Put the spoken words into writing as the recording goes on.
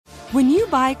When you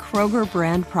buy Kroger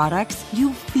brand products,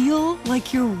 you feel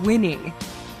like you're winning.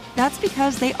 That's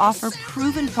because they offer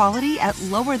proven quality at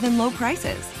lower than low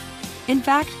prices. In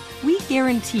fact, we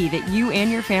guarantee that you and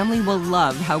your family will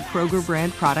love how Kroger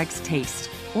brand products taste,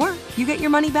 or you get your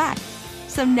money back.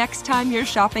 So next time you're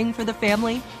shopping for the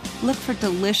family, look for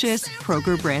delicious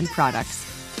Kroger brand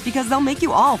products, because they'll make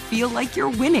you all feel like you're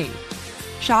winning.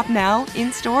 Shop now,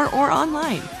 in-store, or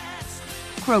online.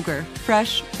 Kroger,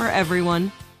 fresh for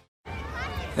everyone.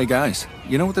 Hey guys,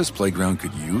 you know what this playground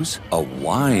could use? A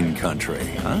wine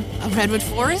country, huh? A redwood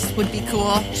forest would be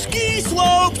cool. Ski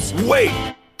slopes! Wait!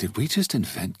 Did we just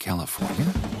invent California?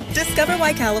 Discover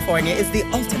why California is the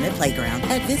ultimate playground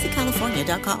at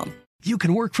visitcalifornia.com. You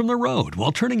can work from the road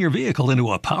while turning your vehicle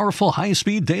into a powerful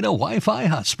high-speed data Wi-Fi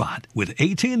hotspot with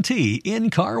AT&T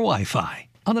in-car Wi-Fi.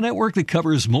 On a network that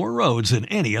covers more roads than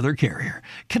any other carrier.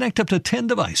 Connect up to 10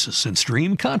 devices and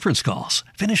stream conference calls.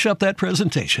 Finish up that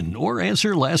presentation or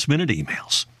answer last-minute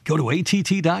emails. Go to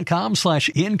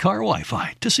att.com/in-car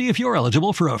Wi-Fi to see if you're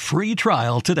eligible for a free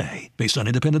trial today. Based on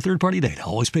independent third-party data,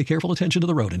 always pay careful attention to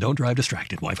the road and don't drive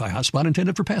distracted. Wi-Fi hotspot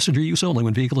intended for passenger use only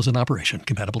when vehicle is in operation.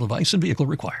 Compatible device and vehicle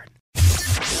required.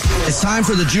 It's time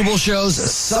for the Jubal Show's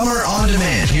Summer on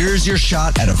Demand. Here's your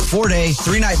shot at a 4-day,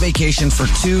 3-night vacation for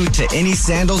 2 to any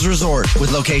Sandals resort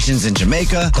with locations in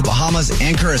Jamaica, the Bahamas,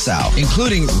 and Curacao,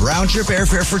 including round-trip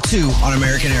airfare for 2 on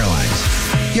American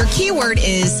Airlines. Your keyword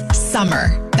is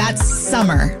summer. That's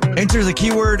summer. Enter the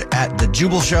keyword at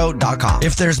thejubalshow.com.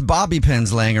 If there's bobby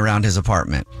pins laying around his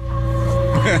apartment.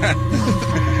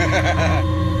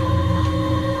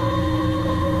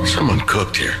 Someone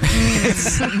cooked here.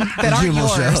 That aren't Jubal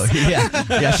yours. Show.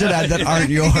 Yeah, should add that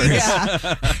aren't yours.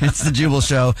 Yeah. It's the Jubal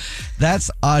Show. That's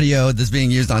audio that's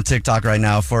being used on TikTok right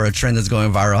now for a trend that's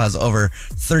going viral. Has over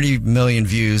 30 million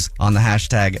views on the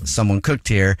hashtag someone cooked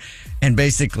here. And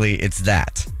basically it's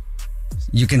that.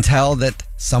 You can tell that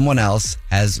someone else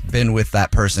has been with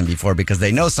that person before because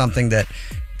they know something that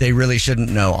they really shouldn't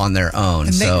know on their own.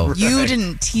 And you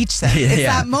didn't teach them. It's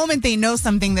that moment they know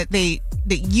something that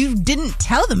you didn't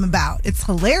tell them about. It's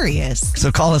hilarious.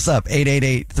 So call us up,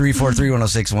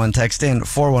 888-343-1061. Text in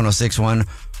 41061.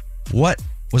 What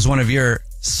was one of your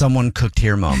someone cooked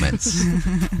here moments?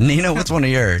 Nina, what's one of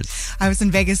yours? I was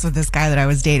in Vegas with this guy that I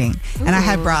was dating, and I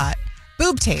had brought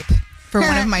boob tape for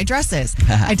one of my dresses.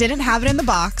 I didn't have it in the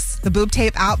box. The boob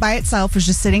tape out by itself was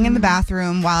just sitting in the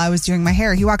bathroom while I was doing my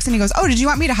hair. He walks in, he goes, "Oh, did you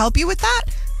want me to help you with that?"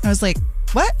 And I was like,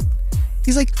 "What?"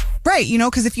 He's like, "Right,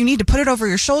 because if you need to put it over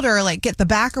your shoulder or like get the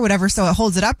back or whatever so it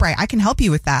holds it upright, I can help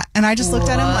you with that." And I just looked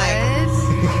at him like,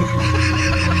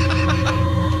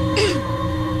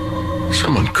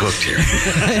 Someone cooked here.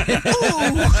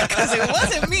 because it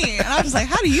wasn't me. And I was like,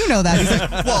 "How do you know that?" He's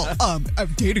like, "Well,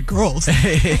 I've dated girls."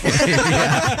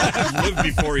 I've lived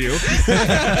before you.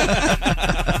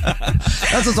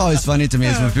 That's what's always funny to me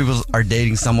is when people are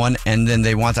dating someone and then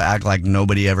they want to act like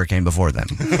nobody ever came before them.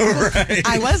 Right.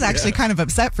 I was actually kind of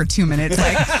upset for 2 minutes.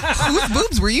 Like, whose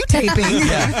boobs were you taping?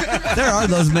 Yeah. There are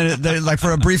those minutes, like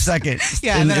for a brief second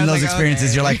Yeah, in and then I was those like, experiences,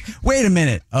 okay. you're like, wait a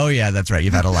minute. Oh, yeah, that's right.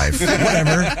 You've had a life.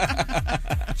 Whatever.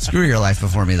 Screw your life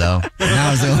before me, though.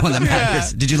 Now is the only one that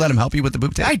matters. Did you let him help you with the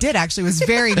boob tape? I did, actually. It was a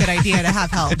very good idea to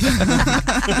have help.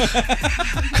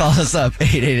 Call us up,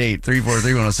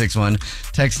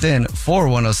 888-343-1061. Text in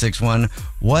 41061.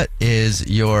 What is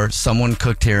your someone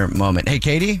cooked here moment? Hey,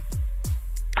 Katie?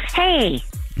 Hey.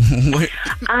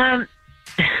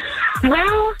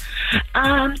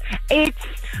 It's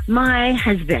my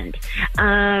husband.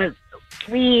 How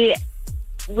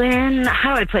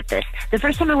do I put this? The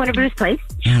first time I went over to his place,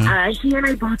 he and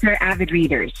I both are avid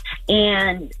readers.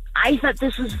 And I thought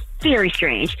this was very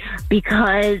strange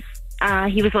because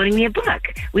he was loaning me a book.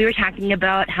 We were talking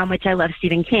about how much I love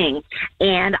Stephen King.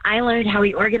 And I learned how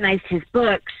he organized his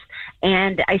books.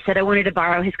 And I said I wanted to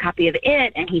borrow his copy of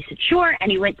it. And he said, sure.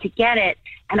 And he went to get it.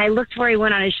 And I looked where he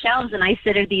went on his shelves. And I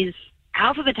said, are these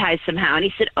alphabetized somehow? And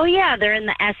he said, oh, yeah, they're in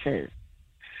the S's.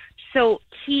 So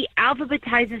he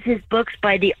alphabetizes his books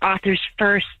by the author's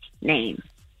first name.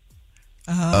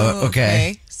 Oh,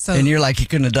 okay. So, and you're like, he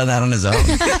couldn't have done that on his own?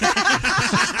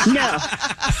 No.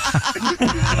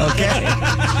 Okay.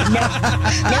 No.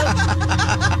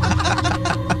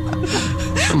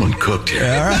 Someone cooked here.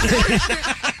 All right.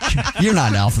 You're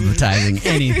not alphabetizing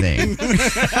anything.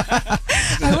 I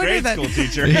wonder Grade that. school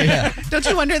teacher. Yeah. Don't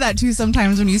you wonder that too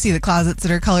sometimes when you see the closets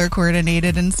that are color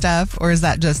coordinated and stuff? Or is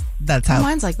that just, that's how?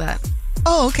 Mine's like that.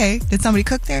 Oh, okay. Did somebody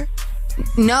cook there?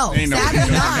 No, Ain't nobody sadly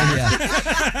cooking. not. Yeah.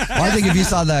 Well, I think if you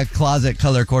saw the closet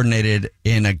color coordinated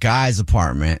in a guy's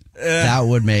apartment, that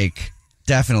would make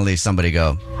definitely somebody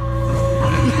go.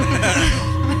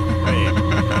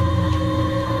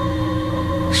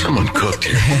 Someone cooked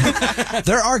here.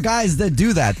 There are guys that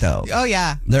do that, though. Oh,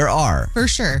 yeah. There are. For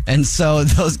sure. And so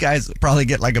those guys probably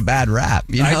get like a bad rap.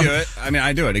 You know? I do it.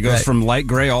 I do it. It goes from light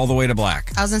gray all the way to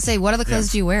black. I was going to say, what other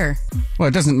clothes do you wear? Well,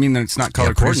 it doesn't mean that it's not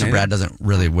color Producer coordinated. Brad doesn't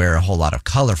really wear a whole lot of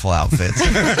colorful outfits. So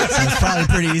it's probably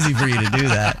pretty easy for you to do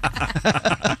that.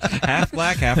 Half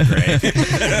black, half gray.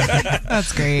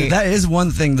 That's great. That is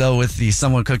one thing, though, with the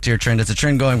Someone Cooked Here trend. It's a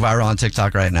trend going viral on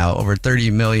TikTok right now. Over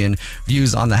 30 million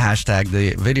views on the hashtag.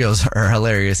 The videos are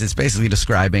hilarious. It's basically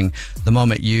describing the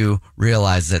moment you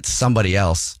realize that somebody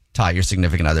else taught your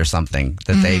significant other something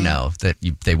that they know that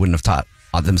they wouldn't have taught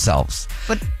themselves.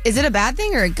 But is it a bad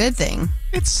thing or a good thing?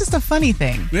 It's just a funny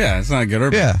thing. Yeah, it's not good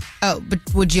or bad. Yeah. Oh, but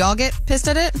would y'all get pissed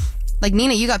at it? Like,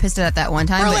 Nina, you got pissed at it that one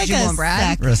time, For but like Jubal a and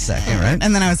Brad? For a second, right?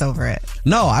 And then I was over it.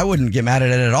 No, I wouldn't get mad at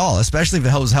it at all, especially if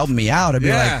it was helping me out. I'd be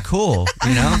like, cool,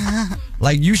 you know?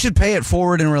 Like, you should pay it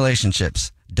forward in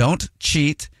relationships. Don't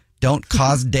cheat. Don't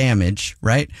cause damage,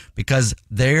 right? Because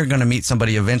they're going to meet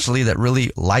somebody eventually that really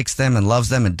likes them and loves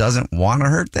them and doesn't want to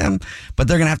hurt them. But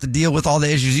they're going to have to deal with all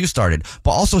the issues you started.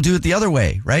 But also do it the other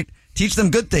way, right? Teach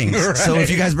them good things. Right. So if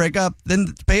you guys break up,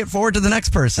 then pay it forward to the next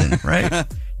person, right?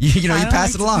 you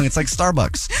pass it along. It's like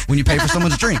Starbucks when you pay for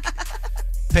someone's drink.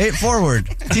 Pay it forward.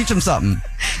 Teach them something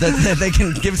that they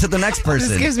can give to the next person.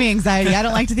 This gives me anxiety. I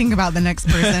don't like to think about the next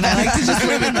person. I like to just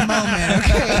live in the moment,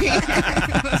 okay?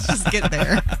 Let's just get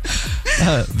there.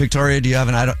 Victoria, do you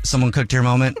have someone cooked here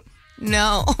moment?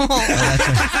 No.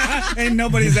 Ain't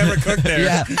nobody's ever cooked there.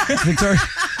 Yeah. Victoria,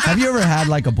 have you ever had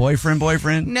like a boyfriend?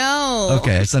 No.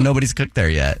 Okay, so nobody's cooked there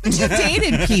yet. You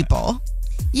dated people.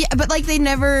 Yeah, but like they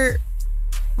never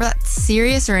were that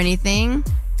serious or anything.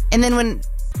 And then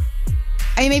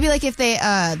maybe like if they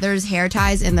there's hair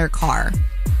ties in their car.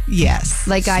 Yes.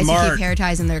 Like guys who Smart. keep hair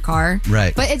ties in their car.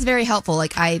 Right. But it's very helpful.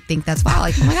 Like I think that's wow.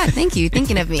 Like, oh my God, thank you.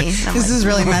 Thinking of me. This is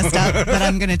really messed up, but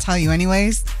I'm going to tell you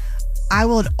anyways. I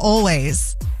would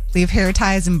always leave hair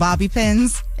ties and bobby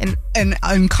pins in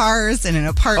cars and in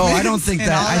apartments. Oh, I don't think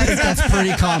that. I think that's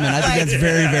pretty common. I think that's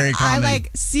very, very common. I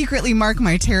secretly mark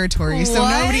my territory so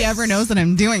What? nobody ever knows that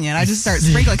I'm doing it. I just start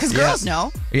sprinkling because girls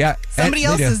know. Yeah. Somebody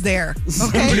else is there.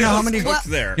 Okay. Do you know how many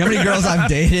there. You know how many girls I've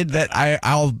dated that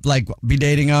I'll like be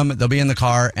dating them, they'll be in the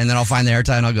car, and then I'll find the hair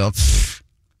tie and I'll go,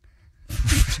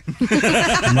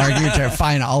 Mark, you're terrible.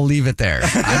 Fine, I'll leave it there.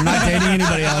 I'm not dating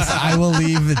anybody else. I will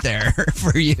leave it there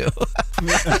for you.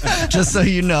 Just so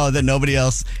you know that nobody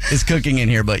else is cooking in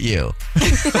here but you.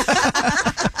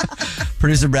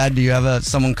 Producer Brad, do you have a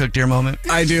someone cooked here moment?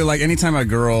 I do. Like anytime a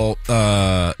girl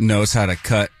knows how to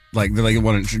cut, like they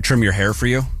want to trim your hair for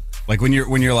you. Like when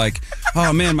you're like,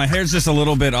 oh man, my hair's just a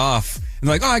little bit off, and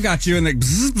they're like, oh, I got you, and they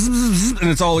bzz, bzz, bzz, and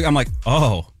it's all. I'm like,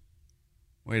 oh,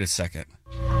 wait a second.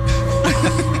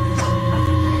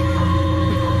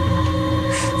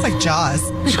 It's like Jaws.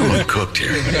 Someone cooked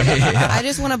here. I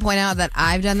just want to point out that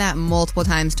I've done that multiple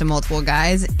times to multiple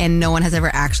guys, and no one has ever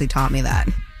actually taught me that.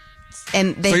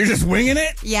 And So you're just winging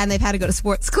it? Yeah, and they've had to go to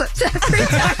sports clips every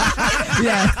time.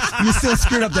 Yeah, you still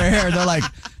screwed up their hair. They're like,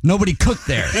 nobody cooked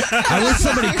there. I wish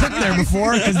somebody cooked there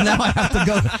before because now I have to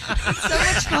go So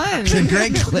much fun. to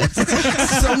Greg Clips.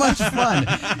 So much fun.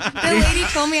 The lady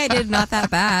told me I did not that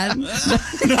bad. Not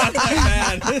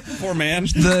that bad. Poor man.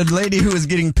 The lady who was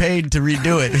getting paid to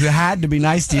redo it, who had to be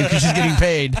nice to you because she's getting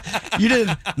paid, you did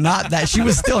not that. She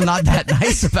was still not that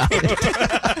nice about it.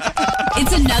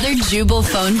 It's another Jubal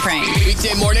phone prank.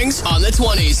 Weekday mornings on the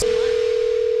 20s.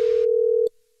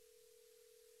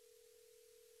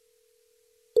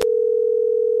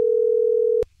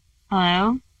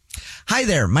 Hello? Hi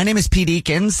there. My name is Pete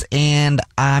Eakins, and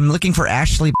I'm looking for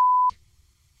Ashley.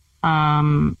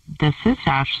 This is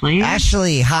Ashley.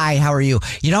 Ashley, hi. How are you?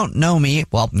 You don't know me.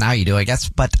 Well, now you do, I guess,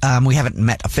 but we haven't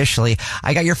met officially.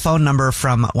 I got your phone number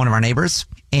from one of our neighbors,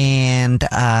 and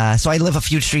so I live a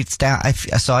few streets down.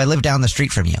 So I live down the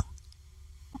street from you.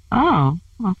 Oh,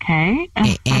 okay.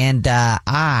 And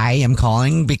I am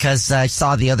calling because I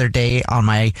saw the other day on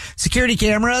my security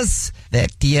cameras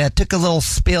that you took a little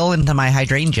spill into my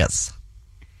hydrangeas.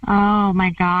 Oh, my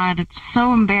God. It's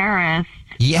so embarrassed.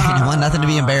 Yeah, well, nothing to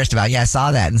be embarrassed about. Yeah, I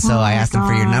saw that, and so I asked him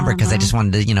for your number because I just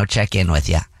wanted to, check in with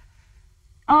you.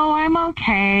 Oh, I'm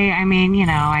okay. I mean,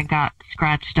 I got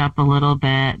scratched up a little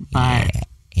bit, but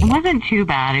it wasn't too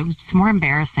bad. It was more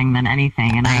embarrassing than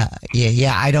anything. And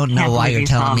I don't know why you're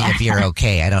telling me if you're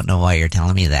okay. I don't know why you're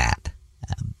telling me that.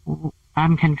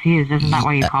 I'm confused. Isn't that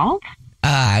why you called?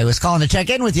 I was calling to check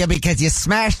in with you because you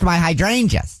smashed my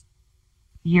hydrangeas.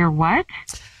 Your what?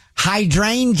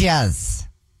 Hydrangeas.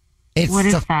 What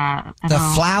is that? The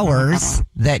flowers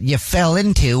that you fell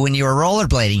into when you were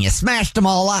rollerblading. You smashed them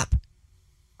all up.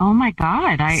 Oh my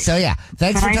God! So yeah,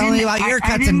 thanks for telling me about your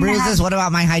cuts and bruises. What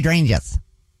about my hydrangeas?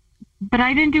 But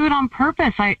I didn't do it on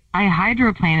purpose. I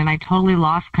hydroplaned and I totally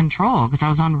lost control because I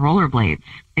was on rollerblades.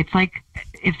 It's like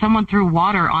if someone threw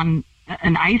water on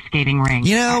an ice skating rink.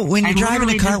 You know, when you're driving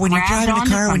a car,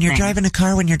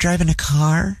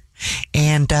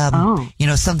 and you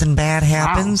know, something bad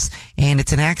happens and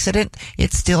it's an accident,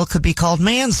 it still could be called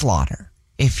manslaughter.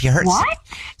 If you hurt,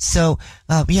 so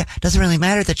yeah, it doesn't really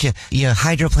matter that you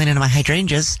hydroplaned into my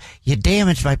hydrangeas. You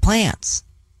damaged my plants.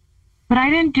 But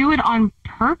I didn't do it on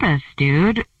purpose,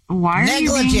 dude. Why are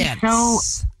you being so?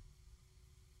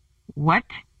 What?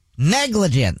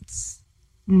 Negligence.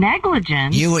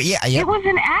 Negligence. Yeah. It was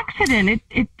an accident.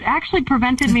 It actually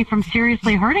prevented me from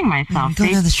seriously hurting myself.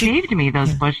 They saved me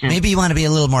those bushes. Maybe you want to be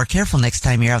a little more careful next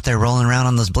time you're out there rolling around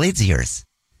on those blades of yours.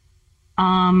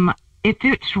 If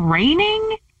it's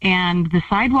raining and the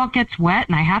sidewalk gets wet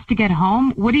and I have to get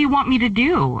home, what do you want me to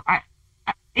do?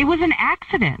 It was an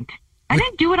accident. I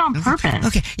didn't do it on purpose.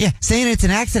 Okay, yeah. Saying it's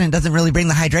an accident doesn't really bring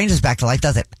the hydrangeas back to life,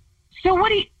 does it? So what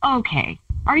do you... Okay.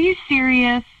 Are you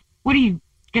serious? What, are you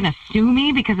going to sue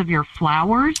me because of your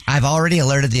flowers? I've already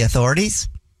alerted the authorities.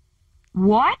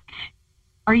 What?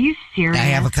 Are you serious? I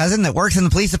have a cousin that works in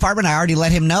the police department. I already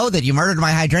let him know that you murdered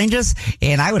my hydrangeas,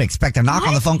 and I would expect a knock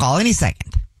on the phone call any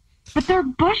second. But they're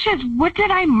bushes. What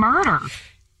did I murder?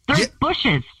 They're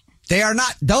bushes. They are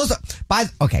not. Those are...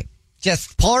 Okay.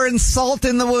 Just pouring salt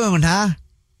in the wound, huh?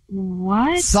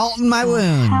 What? Salt in my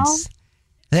wounds.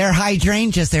 They're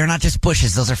hydrangeas. They're not just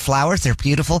bushes. Those are flowers. They're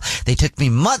beautiful. They took me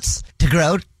months to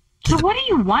grow. So what do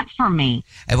you want from me?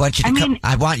 I want you to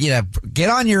I want you to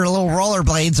get on your little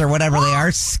rollerblades or whatever they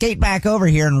are, skate back over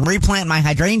here and replant my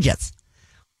hydrangeas.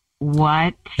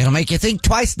 What? It'll make you think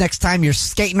twice next time you're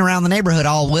skating around the neighborhood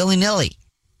all willy-nilly.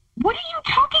 What are you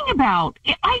talking about?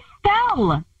 I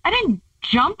fell. I didn't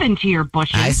jump into your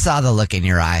bushes. I saw the look in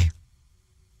your eye.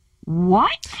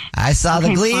 What? I saw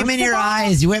the gleam in your eye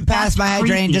as you went past my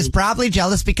hydrangeas, probably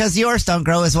jealous because yours don't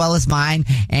grow as well as mine,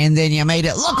 and then you made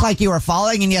it look like you were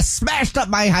falling and you smashed up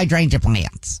my hydrangea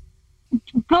plants.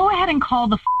 Go ahead and call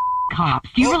the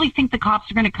cops. Do you really think the cops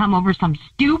are going to come over some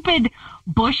stupid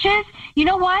bushes? You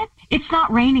know what? It's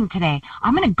not raining today.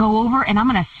 I'm going to go over and I'm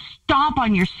going to stomp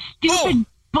on your stupid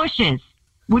bushes.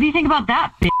 What do you think about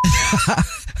that, bitch?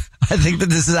 I think that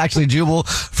this is actually Jubal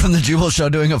from the Jubal Show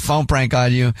doing a phone prank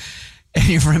on you, and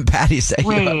your friend Patty said,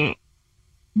 "Wait,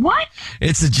 what?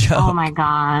 It's a joke." Oh my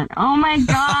god! Oh my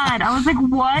god! I was like,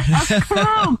 "What a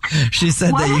kook!" She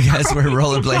said that you guys were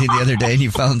rollerblading the other day, and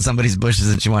you fell in somebody's bushes,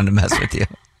 and she wanted to mess with you.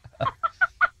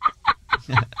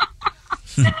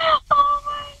 Oh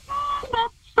my god,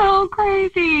 that's so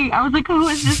crazy! I was like, "Who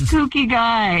is this kooky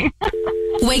guy?"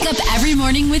 Wake up every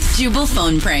morning with Jubal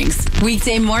phone pranks.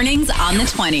 Weekday mornings on the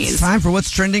 20s. It's time for What's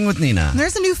Trending with Nina.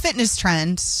 There's a new fitness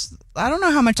trend. I don't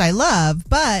know how much I love,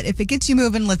 but if it gets you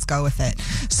moving, let's go with it.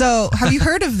 So, have you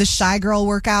heard of the Shy Girl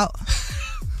workout?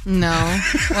 No.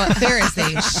 Well,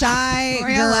 seriously, Shy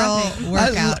Girl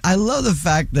workout. I love the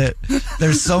fact that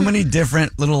there's so many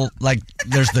different little, like,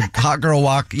 there's the hot girl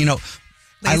walk, you know.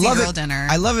 Lazy I love girl it. dinner.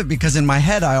 I love it because in my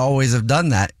head, I always have done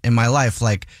that in my life.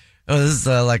 Like, oh, this is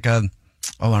like a,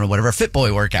 I don't know, whatever, fit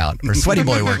boy workout or sweaty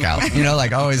boy workout. You know,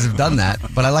 like I always have done that.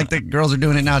 But I like that girls are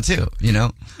doing it now too, you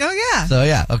know? Oh, yeah. So,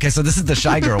 yeah. Okay, so this is the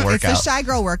Shy Girl workout. It's the Shy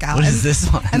Girl workout. What is this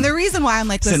one? And the reason why I'm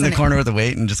like, sit in the corner with a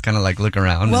weight and just kind of like look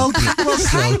around. Well,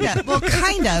 kind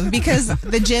of, because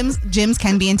the gyms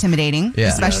can be intimidating,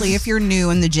 especially if you're new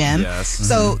in the gym. Yes.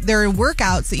 So there are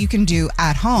workouts that you can do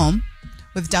at home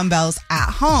with dumbbells at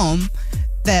home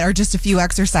that are just a few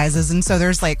exercises. And so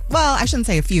there's like, well, I shouldn't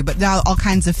say a few, but now all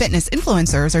kinds of fitness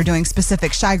influencers are doing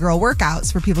specific Shy Girl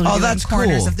workouts for people to do in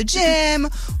corners of the gym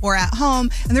or at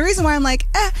home. And the reason why I'm like,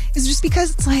 is just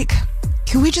because it's like,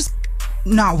 can we just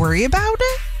not worry about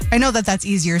it? I know that that's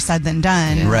easier said than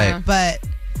done. Right. But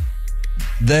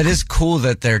that is cool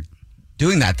that they're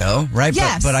doing that though, right?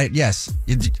 Yes. But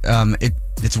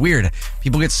it's weird.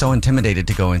 People get so intimidated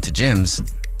to go into gyms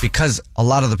because a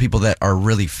lot of the people that are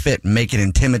really fit make it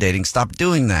intimidating. Stop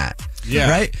doing that. Yeah.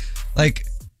 Right? Like,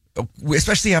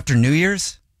 especially after New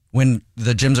Year's, when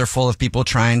the gyms are full of people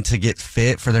trying to get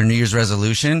fit for their New Year's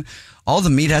resolution, all the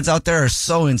meatheads out there are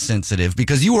so insensitive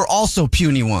because you were also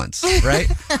puny once, right?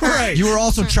 Right. You were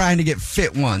also trying to get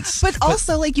fit once. But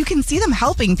also, like, you can see them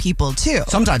helping people too.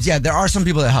 Sometimes, yeah, there are some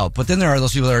people that help, but then there are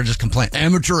those people that are just complaining,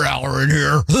 amateur hour in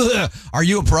here. Are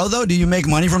you a pro, though? Do you make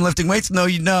money from lifting weights? No,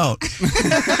 you don't.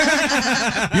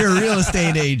 You're a real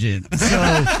estate agent. So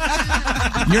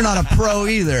You're not a pro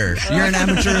either. You're an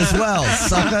amateur as well,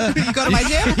 sucker. You go to my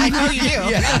gym? I know you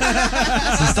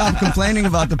do. So stop complaining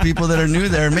about the people that are new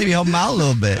there. Maybe help them out a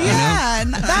little bit. Yeah,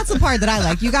 and that's the part that I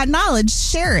like. You got knowledge,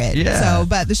 share it. Yeah. So,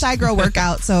 but the Shy Girl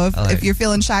workout. So if you're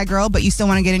feeling shy girl, but you still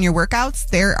want to get in your workouts,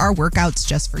 there are workouts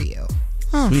just for you.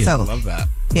 Sweet. So Love that.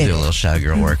 Do a little Shy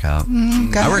Girl workout.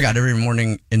 I work out every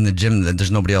morning in the gym that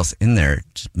there's nobody else in there,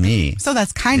 just me. So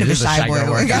that's kind of a Shy Boy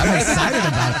Girl workout. I'm excited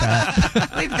about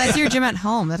that. Wait, that's your gym at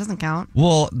home. That doesn't count.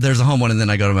 Well, there's a home one, and then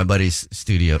I go to my buddy's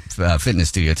studio, fitness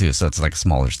studio too. So it's like a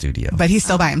smaller studio. But he's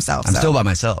still by himself. I'm still by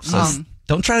myself. So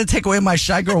don't try to take away my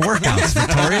Shy Girl workouts,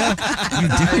 Victoria. What are you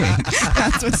doing?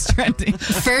 That's what's trending.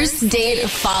 First date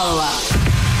follow-up.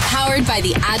 Powered by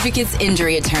the Advocates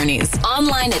Injury Attorneys.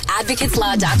 Online at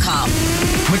advocateslaw.com.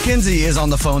 Mackenzie is on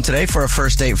the phone today for a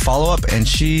first date follow-up, and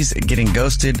she's getting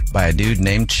ghosted by a dude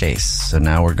named Chase. So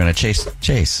now we're going to chase.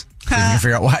 See if we can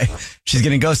figure out why she's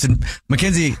getting ghosted.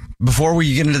 Mackenzie, before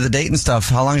we get into the date and stuff,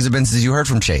 how long has it been since you heard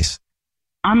from Chase?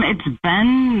 It's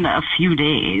been a few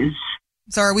days.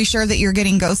 So are we sure that you're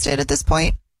getting ghosted at this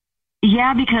point?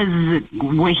 Yeah, because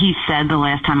what he said the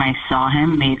last time I saw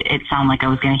him made it sound like I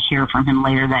was going to hear from him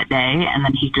later that day, and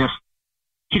then he just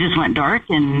went dark,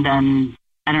 and then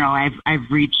I don't know.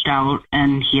 I've reached out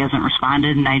and he hasn't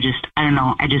responded, and I don't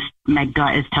know. My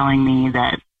gut is telling me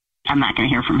that I'm not going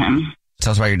to hear from him.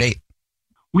 Tell us about your date.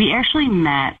 We actually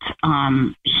met.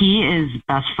 He is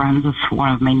best friends with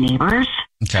one of my neighbors.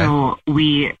 Okay. So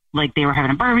they were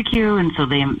having a barbecue, and so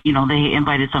they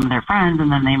invited some of their friends,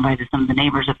 and then they invited some of the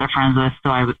neighbors that they're friends with. So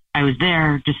I was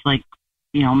there, just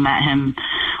met him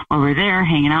while we were there,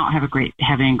 hanging out,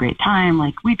 having a great time.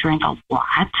 We drank a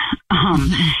lot,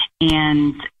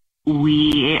 and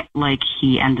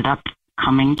he ended up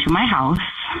coming to my house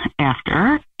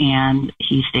after, and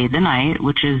he stayed the night,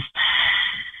 which is,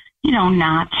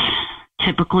 not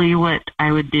typically what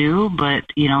I would do, but,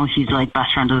 he's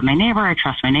best friends with my neighbor. I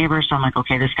trust my neighbor. So I'm like,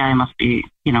 okay, this guy must be,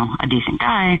 a decent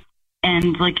guy.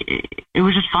 And it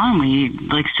was just fun. We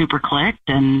super clicked.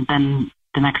 And then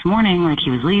the next morning, he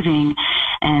was leaving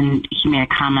and he made a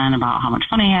comment about how much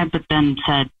fun he had, but then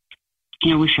said,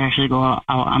 we should actually go out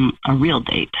on a real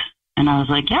date. And I was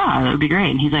like, yeah, that would be great.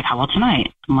 And he's like, how about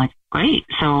tonight? I'm like, great.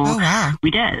 So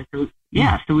we did. So,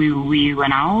 so we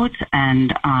went out,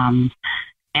 and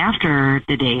after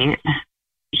the date,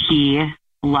 he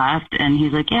left, and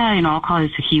he's like, yeah, I'll call you.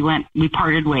 So we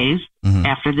parted ways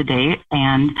after the date,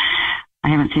 and I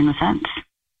haven't seen him since.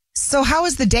 So how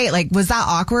was the date? Was that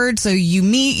awkward? So you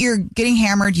meet, you're getting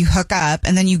hammered, you hook up,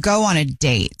 and then you go on a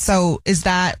date. So is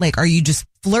that are you just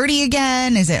flirty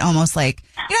again? Is it almost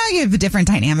you have a different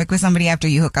dynamic with somebody after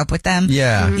you hook up with them?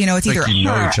 Yeah. It's either you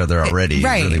know each other already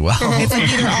really well. It's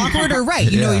either awkward or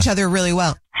you know each other really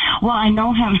well. Well, I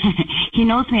know him. He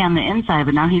knows me on the inside,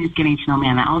 but now he's getting to know me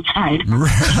on the outside.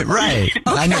 Right. Okay.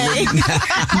 I know.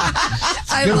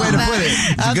 It's a good way to put it.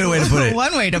 It's a good way to put it.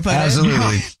 One way to put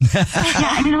Absolutely. it.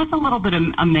 Yeah, it was a little bit of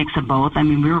a mix of both.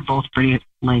 We were both pretty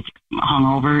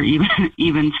hungover,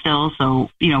 even still. So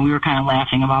we were kind of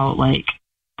laughing about the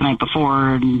night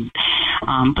before, and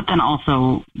but then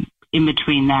also in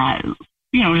between that,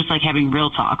 just having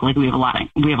real talk. We have a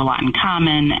lot in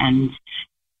common, and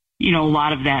a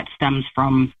lot of that stems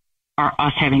from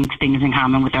us having things in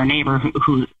common with our neighbor,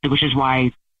 which is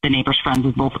why the neighbor's friends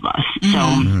with both of us. So,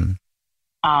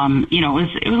 it was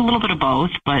a little bit of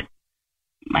both, but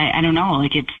I don't know,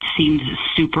 it seemed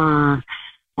super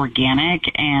organic,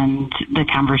 and the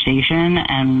conversation,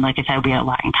 and like I said, we had a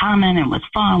lot in common. It was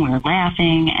fun. We were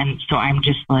laughing. And so I'm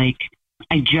just I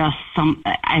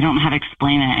don't know how to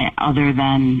explain it other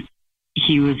than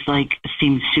he was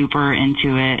seemed super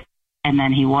into it, and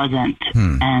then he wasn't.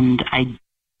 And I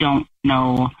don't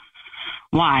know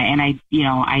why. And I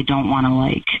don't want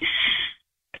to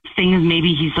things,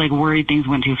 maybe he's worried things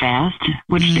went too fast,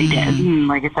 which they did. And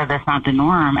like I said, that's not the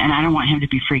norm. And I don't want him to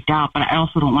be freaked out, but I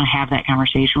also don't want to have that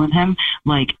conversation with him,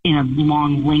 in a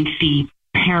long, lengthy,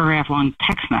 paragraph long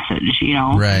text message,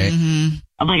 Right.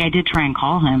 I did try and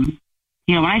call him.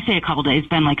 When I say a couple days, it's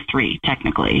been 3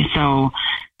 technically. So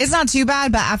it's not too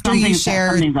bad, but after you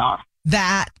share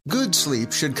that. Good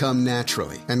sleep should come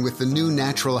naturally, and with the new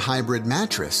Natural Hybrid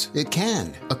mattress, it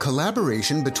can. A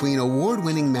collaboration between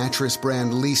award-winning mattress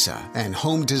brand Lisa and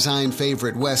home design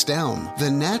favorite West Elm, the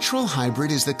Natural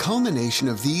Hybrid is the culmination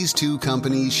of these two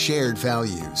companies' shared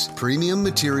values: premium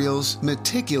materials,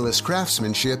 meticulous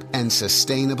craftsmanship, and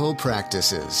sustainable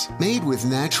practices. Made with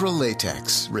natural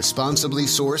latex, responsibly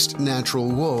sourced natural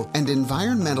wool, and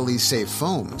environmentally safe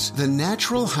foams, the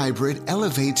Natural Hybrid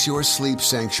elevates your sleep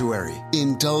sanctuary luxury,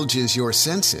 indulges your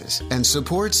senses, and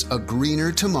supports a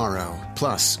greener tomorrow.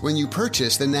 Plus, when you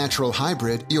purchase the natural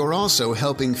hybrid, you're also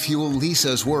helping fuel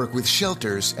Lisa's work with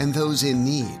shelters and those in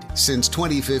need. Since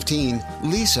 2015,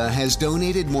 Lisa has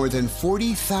donated more than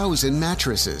 40,000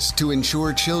 mattresses to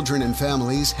ensure children and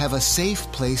families have a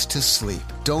safe place to sleep.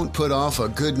 Don't put off a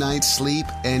good night's sleep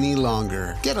any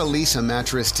longer. Get a Lisa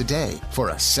mattress today for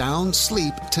a sound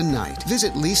sleep tonight.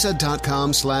 Visit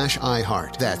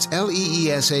lisa.com/iHeart. That's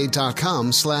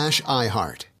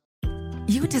LEESA.com/iHeart.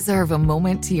 You deserve a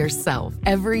moment to yourself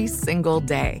every single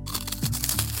day.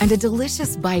 And a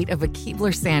delicious bite of a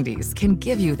Keebler Sandies can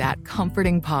give you that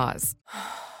comforting pause.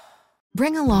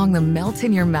 Bring along the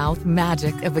melt-in-your-mouth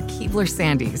magic of a Keebler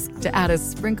Sandies to add a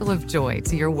sprinkle of joy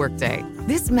to your workday.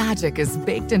 This magic is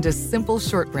baked into simple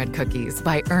shortbread cookies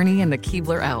by Ernie and the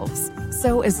Keebler Elves.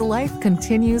 So as life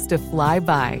continues to fly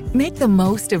by, make the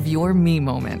most of your me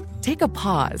moment. Take a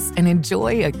pause and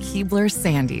enjoy a Keebler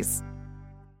Sandies.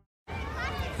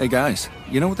 Hey guys,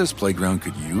 you know what this playground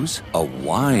could use? A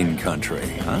wine country,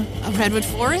 huh? A redwood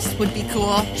forest would be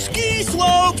cool. Ski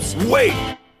slopes! Wait!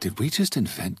 Did we just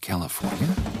invent California?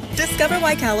 Discover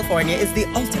why California is the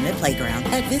ultimate playground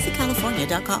at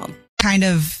visitcalifornia.com. Kind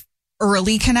of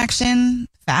early connection,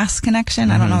 fast connection.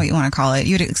 I don't know what you want to call it.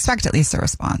 You'd expect at least a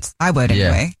response. I would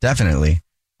anyway. Yeah, definitely.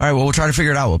 All right, well, we'll try to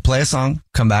figure it out. We'll play a song,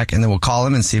 come back, and then we'll call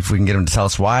him and see if we can get him to tell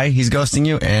us why he's ghosting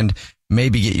you and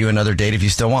maybe get you another date if you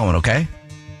still want one, okay?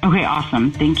 Okay,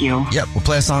 awesome. Thank you. Yep, we'll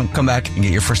play a song, come back, and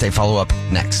get your first date follow-up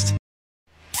next.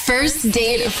 First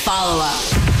date follow-up.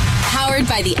 Powered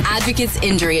by the Advocates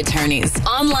Injury Attorneys.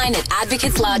 Online at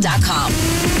advocateslaw.com.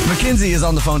 Mackenzie is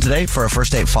on the phone today for a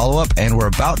first date follow-up, and we're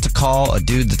about to call a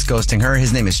dude that's ghosting her.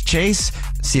 His name is Chase.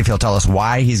 See if he'll tell us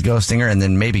why he's ghosting her, and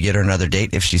then maybe get her another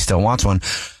date if she still wants one.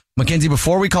 Mackenzie,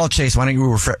 before we call Chase, why don't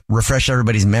you refresh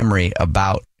everybody's memory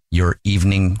about your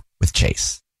evening with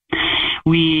Chase?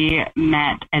 We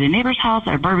met at a neighbor's house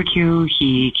at a barbecue.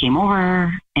 He came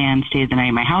over and stayed the night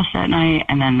at my house that night,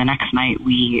 and then the next night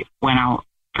we went out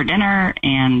for dinner,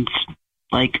 and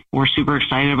we're super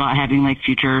excited about having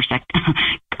future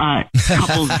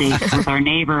couples dates with our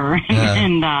neighbor,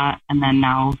 and then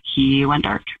now he went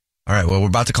dark. All right, well, we're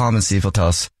about to call him and see if he'll tell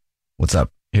us what's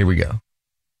up. Here we go.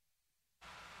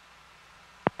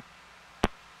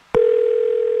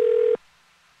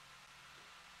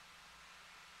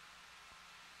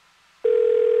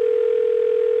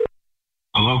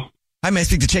 Hello? Hi, may I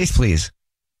speak to Chase, please?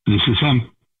 This is him.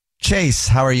 Chase,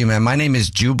 how are you, man? My name is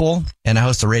Jubal, and I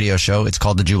host a radio show. It's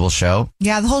called The Jubal Show.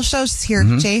 Yeah, the whole show's here,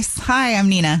 Chase. Hi, I'm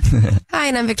Nina. Hi,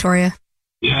 and I'm Victoria.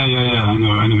 Yeah. I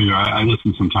know you. I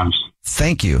listen sometimes.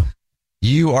 Thank you.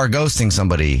 You are ghosting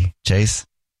somebody, Chase.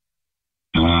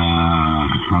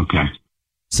 Okay.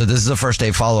 So this is a first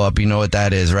date follow-up. You know what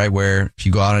that is, right? Where if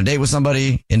you go out on a date with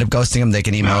somebody, end up ghosting them, they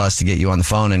can email us to get you on the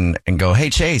phone and go, hey,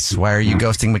 Chase, why are you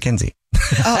ghosting Mackenzie?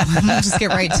 Oh, we'll just get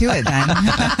right to it then.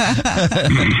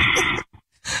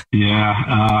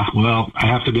 Well, I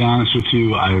have to be honest with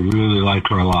you. I really like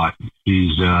her a lot.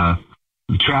 She's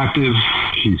attractive.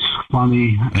 She's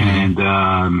funny. And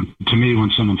to me, when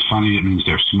someone's funny, it means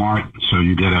they're smart. So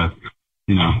you get a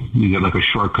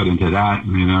shortcut into that,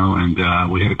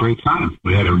 and we had a great time.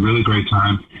 We had a really great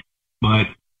time. But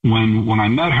when I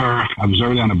met her, I was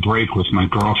already on a break with my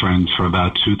girlfriend for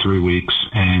about 2-3 weeks.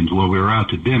 And while we were out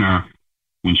to dinner,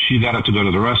 when she got up to go to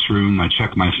the restroom, I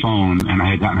checked my phone, and I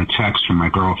had gotten a text from my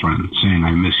girlfriend saying, I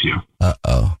miss you.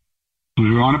 Uh-oh.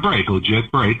 We were on a break, a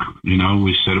legit break. We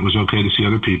said it was okay to see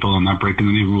other people. I'm not breaking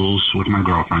any rules with my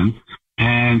girlfriend.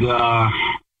 And,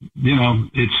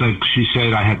 it's like she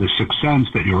said, I had the sixth sense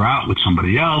that you were out with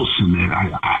somebody else. And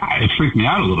it freaked me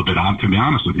out a little bit, to be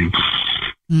honest with you.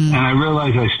 And I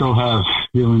realized I still have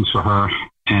feelings for her.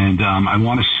 And I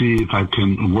want to see if I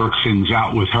can work things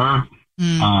out with her.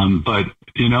 But,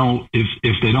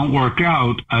 if they don't work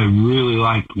out, I really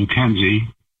like Mackenzie.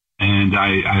 And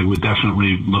I would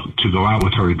definitely look to go out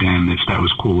with her again if that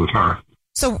was cool with her.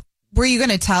 So were you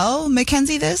going to tell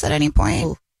Mackenzie this at any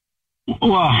point?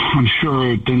 Well, I'm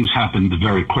sure things happened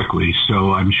very quickly,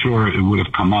 so I'm sure it would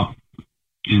have come up,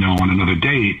 on another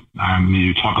date. I mean,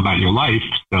 you talk about your life,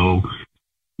 so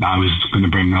I was going to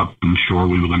bring up, I'm sure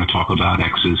we were going to talk about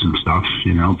exes and stuff,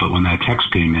 but when that text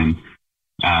came in,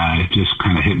 it just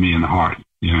kind of hit me in the heart,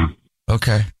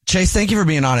 Okay. Chase, thank you for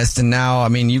being honest. And now, I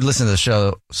mean, you listen to the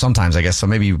show sometimes, I guess, so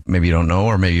maybe you don't know,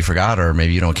 or maybe you forgot, or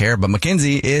maybe you don't care, but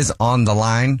Mackenzie is on the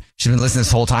line. She's been listening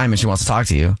this whole time, and she wants to talk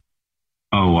to you.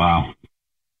 Oh, wow.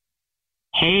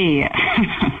 Hey,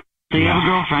 so you have a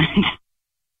girlfriend?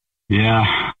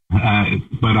 Yeah,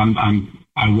 but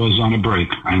I was on a break.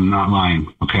 I'm not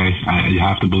lying. Okay, you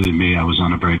have to believe me. I was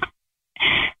on a break.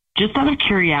 just out of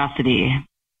curiosity,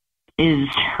 is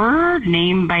her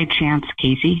name by chance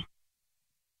Casey?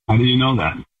 How do you know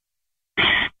that?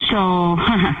 So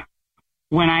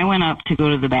when I went up to go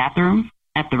to the bathroom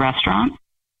at the restaurant,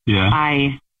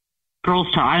 girls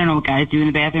talk. I don't know what guys do in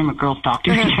the bathroom, but girls talk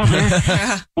to each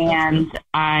other. And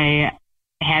I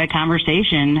had a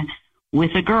conversation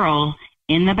with a girl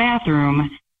in the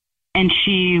bathroom, and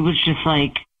she was just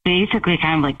like, basically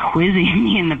kind of like quizzing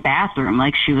me in the bathroom.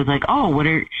 Like, she was like, oh,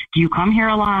 do you come here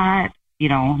a lot? You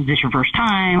know, is this your first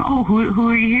time? Oh, who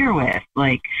are you here with?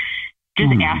 Like,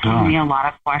 just asking me a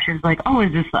lot of questions. Like,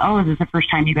 is this the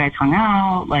first time you guys hung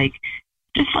out? Like,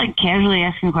 just like casually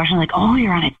asking a question like, oh,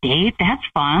 you're on a date? That's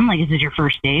fun. Like, is this your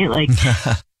first date? Like,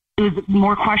 it was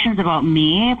more questions about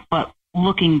me, but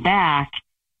looking back,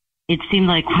 it seemed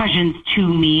like questions to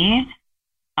me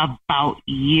about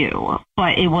you,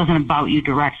 but it wasn't about you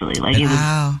directly. Like, it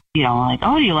was, you know, like,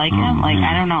 oh, do you like him? Like,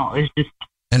 I don't know. It was just.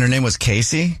 And her name was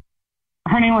Casey?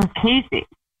 Her name was Casey.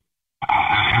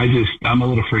 I'm a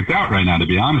little freaked out right now, to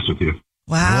be honest with you.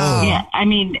 Wow. Yeah, I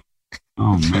mean,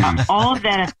 oh man. All of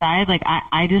that aside, like,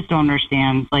 I just don't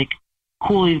understand. Like,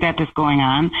 cool, you've got this going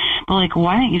on, but like,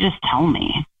 why didn't you just tell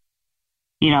me?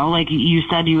 You know, like, you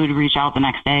said you would reach out the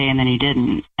next day, and then you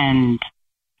didn't, and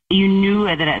you knew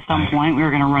that at some point we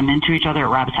were going to run into each other at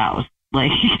Rob's house.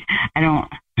 Like, I don't.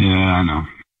 Yeah, I know.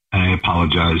 I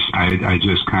apologize. I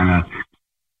just kind of.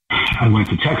 I went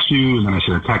to text you, and then I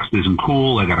said, a text isn't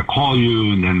cool. I got to call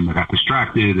you, and then I got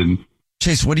distracted. And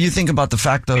Chase, what do you think about the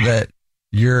fact, though, that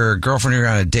your girlfriend you're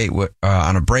on a date with,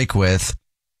 on a break with,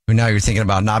 who now you're thinking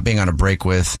about not being on a break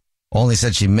with, only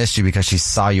said she missed you because she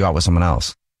saw you out with someone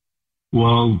else?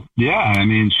 Well, yeah, I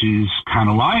mean, she's kind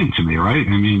of lying to me, right?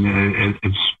 I mean,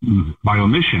 it's by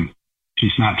omission.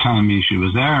 She's not telling me she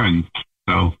was there, and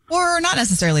so. Or not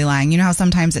necessarily lying. You know how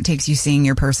sometimes it takes you seeing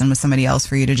your person with somebody else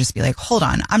for you to just be like, hold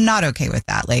on, I'm not okay with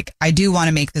that. Like, I do want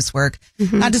to make this work.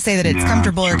 Mm-hmm. Not to say that it's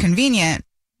comfortable or convenient.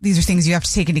 These are things you have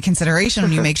to take into consideration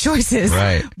when you make choices.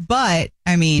 Right. But,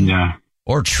 I mean. Yeah.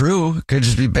 Or true. Could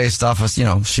just be based off of, you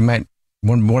know, she might.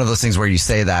 One of those things where you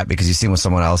say that because you see him with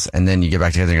someone else, and then you get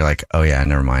back together and you're like, oh, yeah,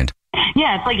 never mind.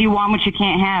 Yeah, it's like you want what you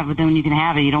can't have, but then when you can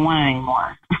have it, you don't want it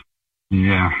anymore.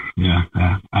 Yeah.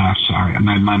 Sorry.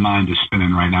 My mind is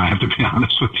spinning right now. I have to be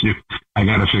honest with you. I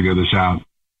got to figure this out.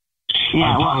 Yeah,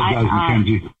 I apologize,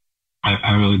 Mackenzie.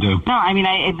 I really do. No, I mean,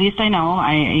 at least I know.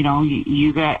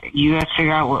 You got to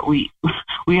figure out what we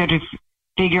have to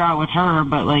figure out with her.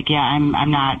 But like, yeah, I'm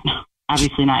not.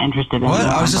 Obviously not interested in what? it.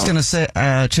 I was just going to say,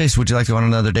 Chase, would you like to go on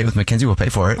another date with Mackenzie? We'll pay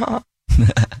for it.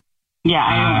 Yeah,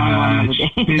 I don't want to go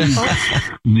on another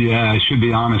date. Yeah, I should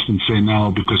be honest and say no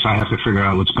because I have to figure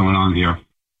out what's going on here.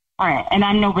 All right, and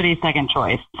I'm nobody's second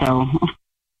choice, so.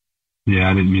 Yeah,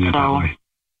 I didn't mean it that way.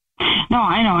 No,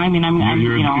 I know. I mean,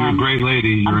 you're a great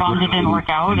lady. I'm bummed it didn't work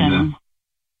out, and.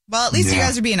 Well, at least you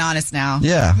guys are being honest now.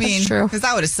 Yeah. I mean, because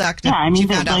that would have sucked. Yeah, I mean, you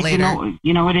found out like, later.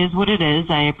 You know, it is what it is.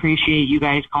 I appreciate you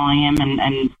guys calling him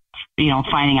and you know,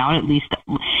 finding out. At least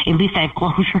I have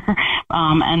closure.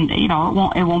 And you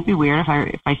know, it won't be weird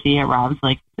if I see it at Rob's.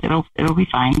 Like, it'll be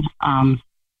fine.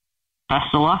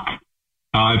 Best of luck.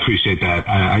 Oh, I appreciate that.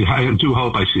 I do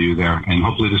hope I see you there, and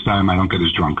hopefully this time I don't get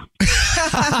as drunk.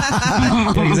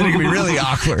 Because then it can be really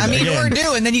awkward. I mean, or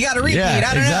do, and then you got to repeat. Yeah,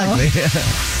 I don't know.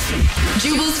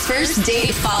 Jubal's first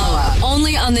date follow-up,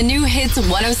 only on the new Hits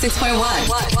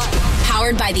 106.1.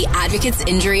 Powered by the Advocates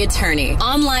Injury Attorney.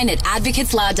 Online at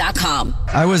advocateslaw.com.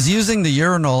 I was using the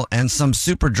urinal, and some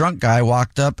super drunk guy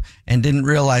walked up and didn't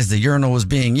realize the urinal was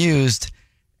being used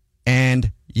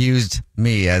and used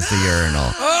me as the urinal.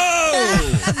 No!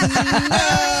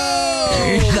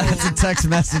 That's a text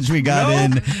message we got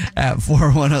in at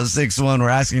 41061. We're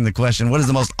asking the question, what is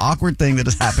the most awkward thing that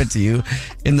has happened to you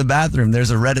in the bathroom?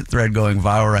 There's a Reddit thread going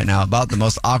viral right now about the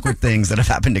most awkward things that have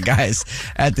happened to guys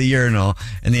at the urinal,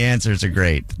 and the answers are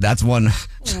great. That's one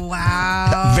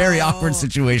very awkward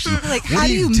situation. Like, how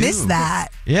do you miss that?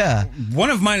 Yeah. One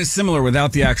of mine is similar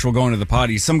without the actual going to the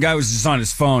potty. Some guy was just on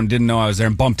his phone, didn't know I was there,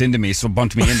 and bumped into me, so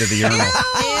bumped me into the urinal.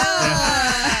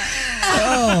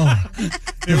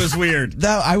 It was weird.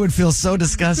 That I would feel so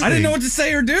disgusting. I didn't know what to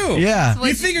say or do. Yeah.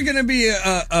 You think you're going to be a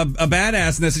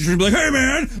badass in that situation, be like, hey,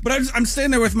 man, but I'm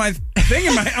standing there with my thing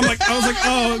in my hand. I was like,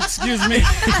 oh, excuse me.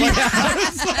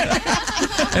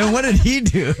 And what did he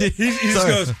do?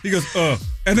 He goes, oh.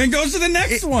 And then goes to the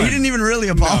next one. He didn't even really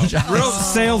apologize. No. Real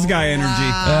sales guy energy.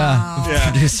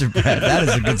 Yeah. Producer Brett, that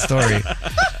is a good story.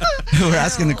 We're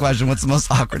asking the question, what's the most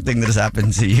awkward thing that has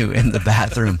happened to you in the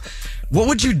bathroom? What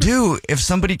would you do if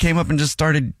somebody came up and just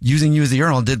started using you as a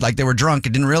urinal, did like they were drunk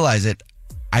and didn't realize it?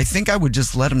 I think I would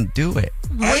just let him do it.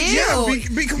 What do you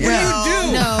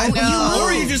do? No.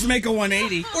 Or you just make a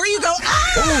 180. Or you go,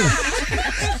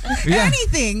 Yeah.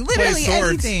 Anything. Literally Play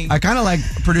swords. anything. I kind of like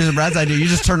producer Brad's idea. You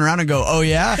just turn around and go, oh,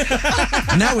 yeah?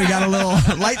 Now we got a little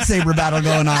lightsaber battle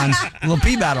going on. A little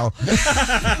pee battle. You know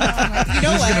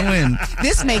Who's what? going to win?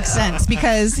 This makes sense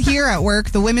because here at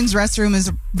work, the women's restroom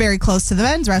is very close to the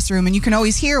men's restroom, and you can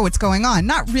always hear what's going on.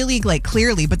 Not really like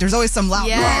clearly, but there's always some loud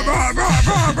Yes. rah, rah, rah,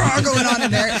 rah, rah going on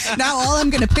in there. Now all I'm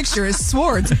going to picture is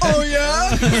swords. Oh,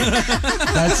 yeah?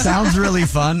 That sounds really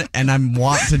fun, and I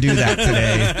want to do that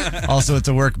today. Also, it's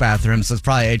a work bathroom, so it's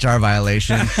probably HR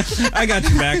violation. I got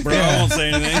your back, bro. I won't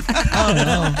say anything. Oh,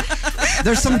 no.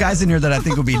 There's some guys in here that I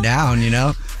think will be down, you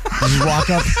know? They just walk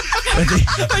up.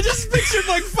 I just pictured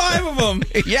like 5 of them.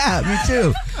 Yeah, me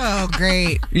too. Oh,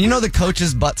 great. You know the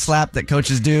coach's butt slap that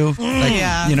coaches do? Like,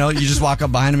 Yeah. You know, you just walk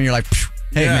up behind them and you're like, "Phew,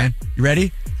 hey, Yeah. man, you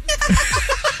ready?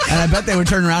 And I bet they would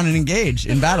turn around and engage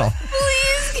in battle.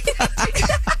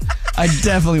 I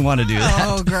definitely want to do that.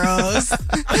 Oh, gross.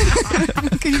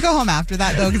 Can you go home after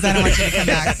that, though? Because I don't want you to come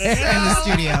back in the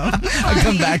studio. I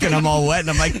come back and I'm all wet and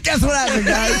I'm like, guess what happened,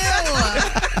 guys?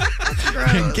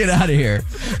 Get out of here.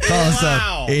 Call us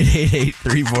up.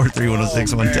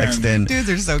 888-343-1061. Text in. Dudes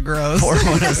are so gross.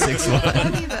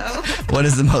 41061. What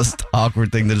is the most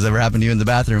awkward thing that has ever happened to you in the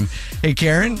bathroom? Hey,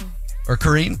 Karen? Or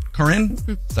Corinne?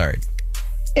 Sorry.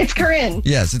 It's Corinne.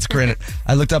 Yes, it's Corinne.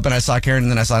 I looked up and I saw Karen,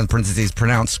 and then I saw in parentheses,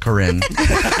 pronounced Corinne.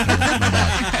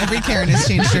 Every Karen has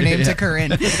changed her name to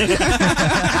Corinne.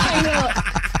 I know.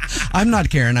 I'm not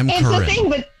Karen, I'm It's Corinne. the thing,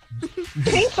 but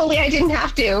thankfully I didn't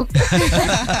have to.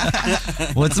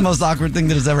 What's the most awkward thing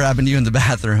that has ever happened to you in the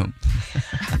bathroom?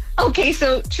 Okay,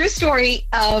 so true story.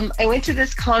 I went to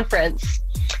this conference,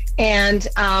 and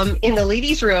in the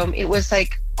ladies' room, it was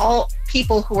like all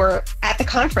people who were at the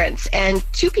conference, and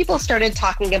 2 people started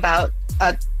talking about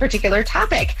a particular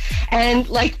topic, and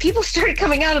like people started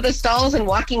coming out of the stalls and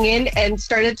walking in and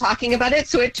started talking about it,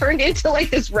 so it turned into like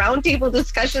this roundtable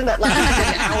discussion that lasted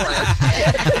an hour.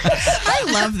 I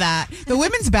love that. The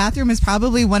women's bathroom is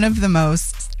probably one of the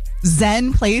most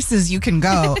zen places you can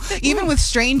go. Even with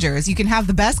strangers, you can have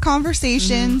the best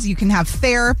conversations. You can have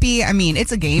therapy. I mean,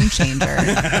 it's a game changer.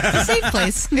 It's a safe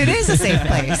place. It is a safe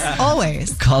place.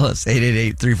 Always. Call us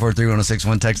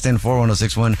 888-343-1061. Text in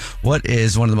 41061. What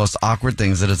is one of the most awkward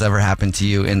things that has ever happened to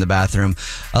you in the bathroom?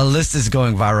 A list is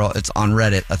going viral. It's on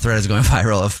Reddit. A thread is going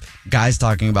viral of guys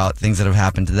talking about things that have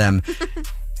happened to them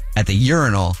at the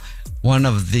urinal. One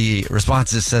of the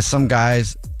responses says some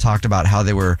guys talked about how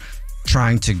they were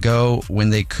trying to go when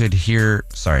they could hear.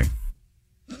 Sorry.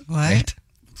 What?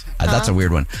 That's a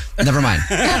weird one. Never mind.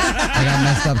 I got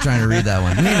messed up trying to read that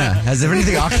one. Nina, has there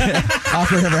anything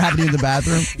awkward ever happened to you in the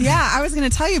bathroom? Yeah, I was going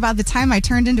to tell you about the time I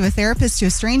turned into a therapist to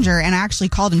a stranger and I actually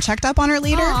called and checked up on her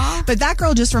later. Aww. But that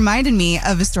girl just reminded me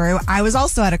of a story. I was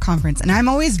also at a conference, and I'm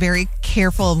always very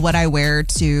careful of what I wear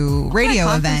to radio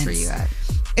What events. conference were you at?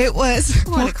 It was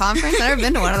What, a conference? I've never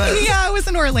been to one of those. Yeah, it was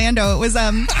in Orlando. It was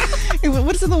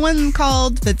what is the one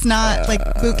called that's not like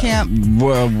boot camp?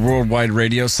 Worldwide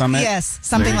Radio Summit. Yes,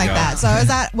 something There you like go. that. So I was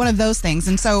at one of those things,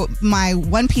 and so my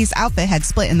one-piece outfit had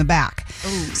split in the back.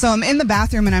 So I'm in the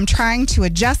bathroom and I'm trying to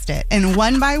adjust it, and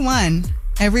one by one,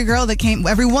 every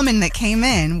woman that came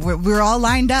in, we were all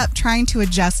lined up trying to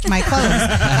adjust my clothes.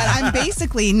 But I'm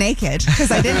basically naked because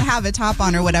I didn't have a top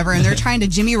on or whatever, and they're trying to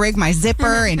jimmy rig my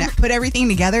zipper and put everything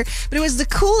together. But it was the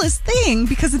coolest thing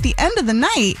because at the end of the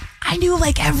night, I knew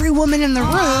like every woman in the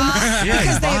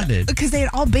room because they had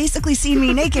all basically seen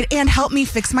me naked and helped me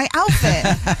fix my outfit.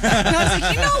 And I was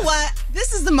like, you know what?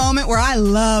 This is the moment where I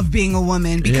love being a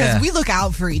woman because we look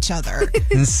out for each other.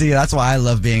 And see, that's why I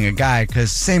love being a guy,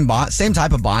 because same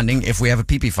type of bonding if we have a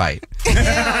pee-pee fight.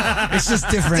 It's just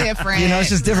different. You know, it's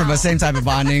just different, but same type of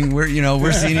bonding.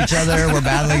 We're seeing each other, we're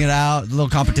battling it out, a little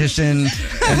competition,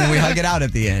 and then we hug it out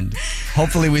at the end.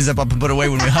 Hopefully we zip up and put away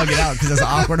when we hug it out because it's an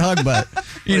awkward hug, but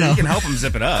you know. You can help them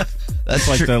zip it up. That's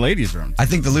like the ladies' room. I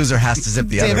think the loser has to zip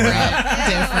the other way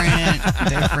out.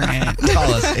 Different.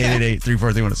 Call us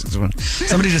 888-343-1061.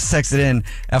 Somebody just texted in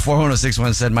at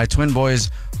 41061 said, my twin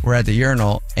boys were at the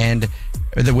urinal and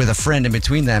with a friend in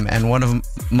between them, and one of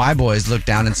my boys looked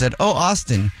down and said, oh,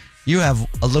 Austin, you have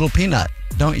a little peanut,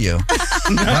 don't you?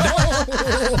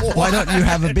 Why don't you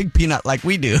have a big peanut like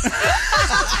we do?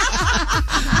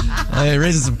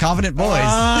 Raising some confident boys.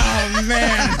 Oh,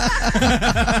 man.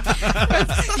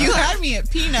 You had me at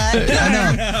peanut. I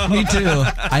know. Me too.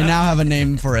 I now have a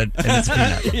name for it, and it's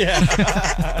peanut.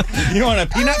 Yeah. You want a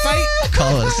peanut fight?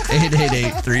 Call us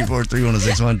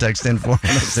 888-343-1061. Text in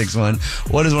 41061.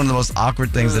 What is one of the most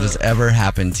awkward things that has ever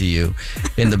happened to you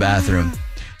in the bathroom?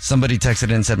 somebody texted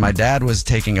in and said my dad was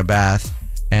taking a bath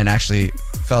and actually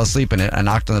fell asleep in it. I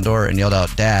knocked on the door and yelled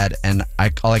out, "Dad," and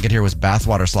all I could hear was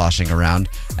bathwater sloshing around.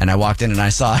 And I walked in and I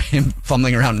saw him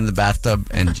fumbling around in the bathtub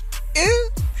and,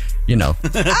 you know, the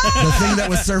thing that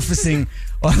was surfacing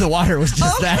on the water was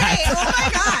just that. Oh my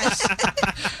gosh.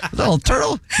 The little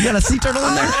turtle? You got a sea turtle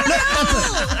in there? No,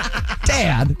 that's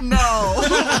Dad. No.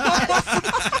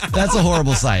 That's a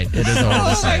horrible sight. It is a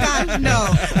horrible sight. Oh my gosh, no.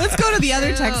 Let's go to the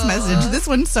other text message. This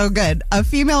one's so good. A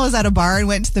female was at a bar and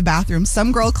went to the bathroom.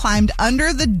 Some girl climbed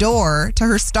under the door to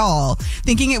her stall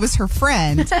thinking it was her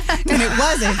friend, and it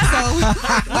wasn't. So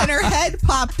when her head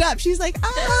popped up, she's like,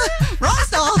 wrong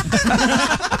stall.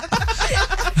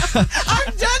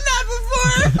 I've done that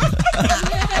before.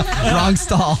 Wrong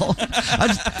stall.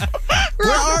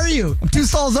 Where are you? I'm 2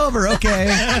 stalls over. Okay.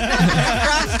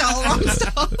 Wrong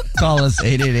stall. Call us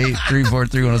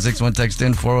 888-343-1061. Text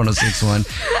in 41061.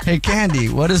 Hey, Candy,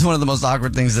 what is one of the most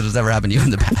awkward things that has ever happened to you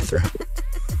in the bathroom?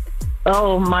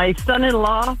 Oh, my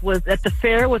son-in-law was at the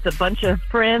fair with a bunch of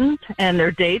friends and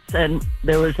their dates, and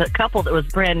there was a couple that was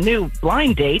brand new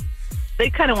blind date. They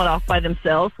kind of went off by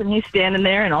themselves, and he's standing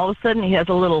there, and all of a sudden he has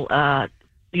a little,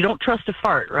 you don't trust a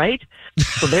fart, right?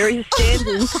 So there he's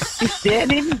standing. He's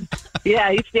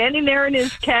standing there in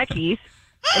his khakis,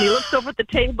 and he looks over at the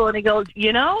table, and he goes,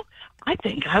 you know, I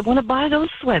think I want to buy those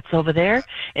sweats over there.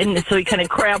 And so he kind of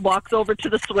crab walks over to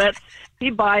the sweats. He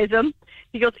buys them.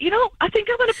 He goes, you know, I think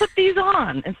I'm going to put these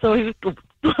on. And so he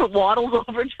waddles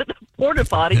over to the porta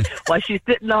potty while she's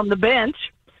sitting on the bench.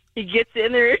 He gets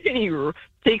in there, and he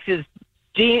takes his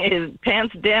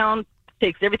pants down,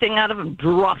 takes everything out of him,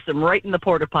 drops them right in the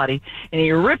porta potty, and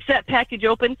he rips that package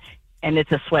open, and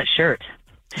it's a sweatshirt.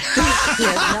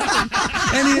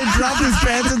 And he had dropped his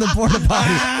pants in the porta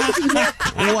potty.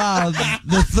 Wow,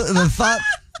 the thought,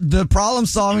 the problem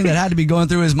solving that had to be going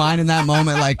through his mind in that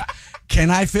moment, like, can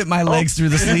I fit my legs through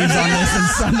the sleeves on this? And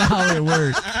somehow it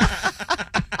worked.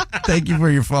 Thank you for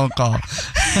your phone call.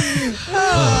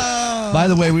 By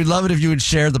the way, we'd love it if you would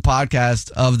share the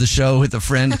podcast of the show with a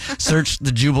friend. Search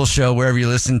The Jubal Show wherever you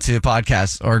listen to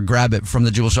podcasts, or grab it from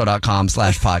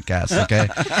thejubalshow.com/podcast, okay?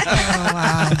 Oh,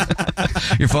 wow.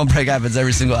 Your phone break happens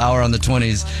every single hour on the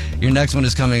 20s. Your next one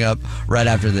is coming up right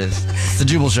after this. It's The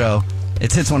Jubal Show.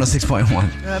 It's Hits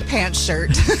 106.1. Pants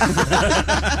shirt.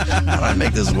 How do I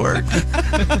make this work?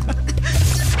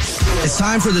 It's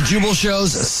time for the Jubal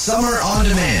Show's Summer on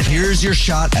Demand. Here's your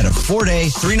shot at a 4-day,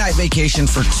 3-night vacation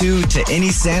for 2 to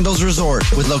any Sandals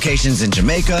resort with locations in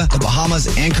Jamaica, the Bahamas,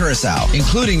 and Curacao,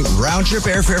 including round-trip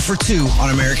airfare for 2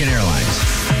 on American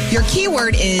Airlines. Your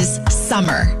keyword is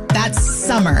summer. That's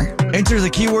summer. Enter the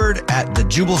keyword at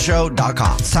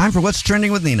thejubalshow.com. It's time for What's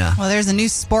Trending with Nina. Well, there's a new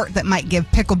sport that might give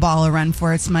pickleball a run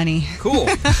for its money. Cool.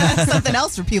 Something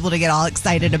else for people to get all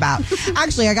excited about.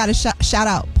 Actually, I got to shout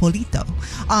out Polito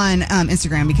on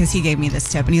Instagram because he gave me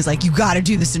this tip, and he's like, you got to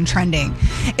do this in trending.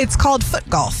 It's called foot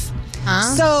golf.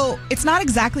 Huh? So it's not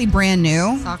exactly brand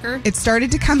new. Soccer? It started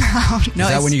to come out. Is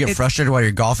that when you get frustrated while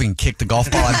you're golfing and kick the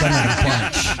golf ball? I've done that a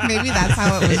bunch. Maybe that's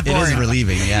how it was born. It is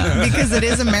relieving, yeah. Because it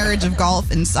is a marriage of golf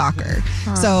and soccer.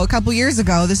 So a couple years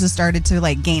ago, this has started to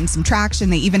gain some traction.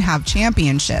 They even have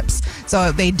championships.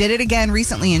 So they did it again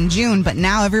recently in June, but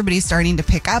now everybody's starting to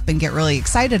pick up and get really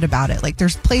excited about it. Like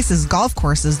there's places, golf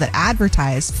courses that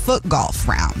advertise foot golf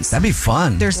rounds. That'd be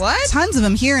fun. There's tons of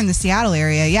them here in the Seattle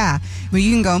area, yeah, where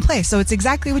you can go and play. So it's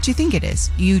exactly what you think it is.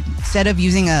 You, instead of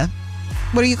using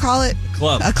what do you call it?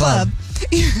 Club. A club.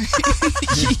 You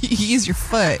use your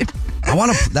foot.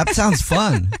 That sounds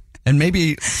fun. And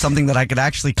maybe something that I could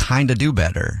actually kind of do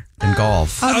better than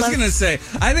golf. I was going to say,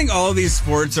 I think all these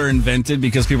sports are invented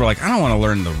because people are like, I don't want to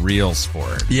learn the real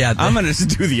sport. Yeah. I'm going to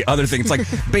do the other thing. It's like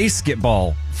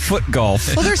basketball, foot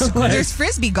golf. Well, there's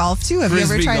frisbee golf too. Have you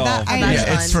ever tried that?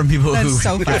 It's from people who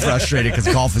get frustrated because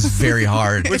golf is very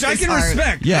hard. Which I can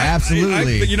respect. Yeah,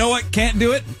 absolutely. But you know what? Can't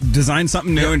do it? Design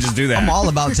something new and just do that. I'm all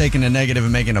about taking a negative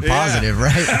and making a positive,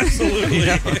 right? Absolutely.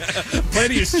 Play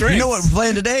to your strengths. You know what we're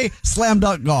playing today? Slam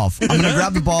dunk golf. I'm going to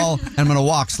grab the ball and I'm going to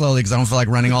walk slowly because I don't feel like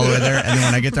running all the way there. And then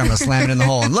when I get there, I'm going to slam it in the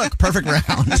hole. And look, perfect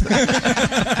round.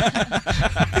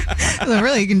 So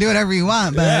really, you can do whatever you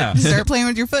want, but start playing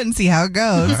with your foot and see how it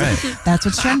goes. All right. That's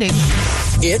what's trending.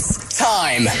 It's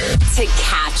time to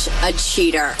catch a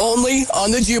cheater. only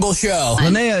on The Jubal Show.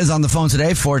 Linnea is on the phone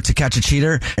today for To Catch a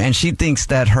Cheater, and she thinks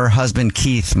that her husband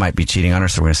Keith might be cheating on her,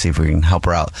 so we're going to see if we can help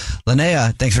her out.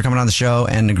 Linnea, thanks for coming on the show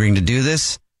and agreeing to do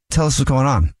this. Tell us what's going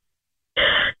on.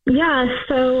 Yeah,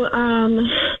 so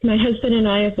my husband and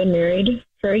I have been married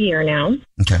for a year now.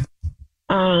 Okay.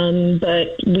 But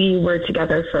we were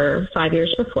together for 5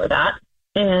 years before that.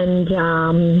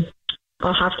 And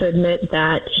I'll have to admit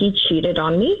that he cheated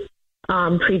on me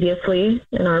previously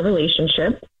in our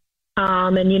relationship.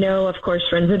 And, you know, of course,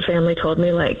 friends and family told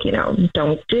me, like, you know,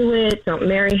 don't do it, don't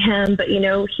marry him. But, you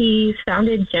know, he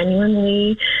sounded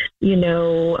genuinely, you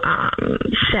know,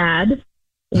 sad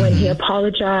when he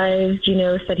apologized, you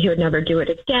know, said he would never do it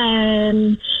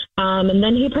again. And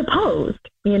then he proposed,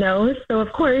 you know. So,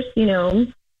 of course, you know,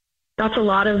 that's a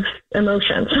lot of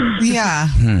emotions. Yeah.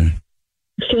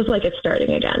 Feels like it's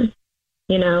starting again.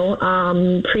 You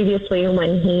know, previously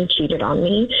when he cheated on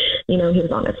me, you know, he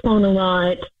was on his phone a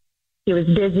lot. He was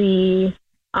busy.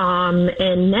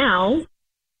 And now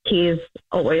he's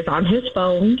always on his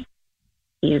phone.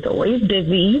 He's always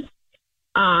busy.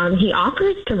 He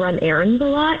offers to run errands a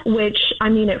lot, which, I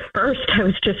mean, at first I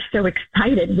was just so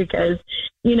excited because,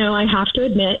 you know, I have to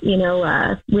admit, you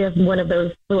know, we have one of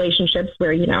those relationships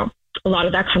where, you know, a lot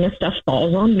of that kind of stuff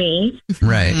falls on me.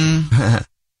 Right.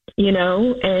 You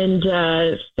know, and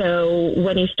so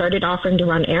when he started offering to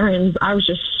run errands, I was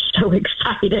just so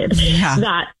excited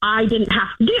that I didn't have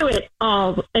to do it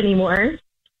all anymore.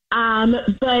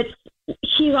 But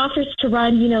he offers to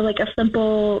run, you know, like a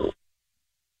simple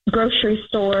grocery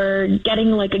store,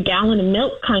 getting like a gallon of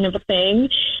milk kind of a thing.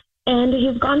 And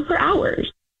he's gone for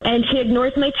hours. And he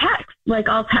ignores my text. Like,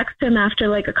 I'll text him after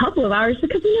like a couple of hours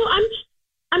because, you know,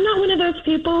 I'm not one of those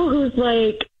people who's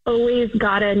like, always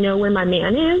gotta know where my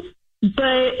man is.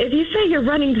 But if you say you're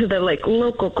running to the like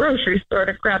local grocery store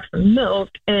to grab some milk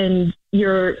and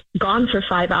you're gone for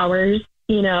 5 hours,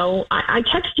 you know, I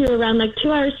text you around like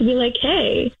 2 hours to be like,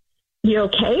 hey, you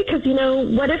okay? Because, you know,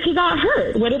 what if he got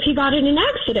hurt? What if he got in an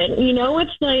accident? You know,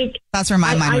 it's like, that's where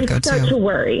my mind would go start to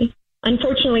worry.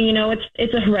 Unfortunately, you know,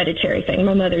 it's a hereditary thing.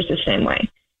 My mother's the same way.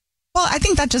 Well, I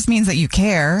think that just means that you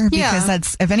care because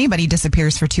that's, if anybody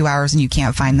disappears for 2 hours and you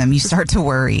can't find them, you start to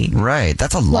worry. Right.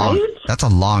 That's a long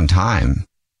time.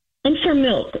 And for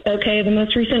milk, okay, the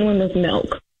most recent one was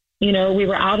milk. You know, we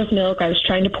were out of milk. I was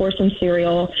trying to pour some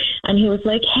cereal and he was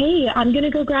like, hey, I'm going to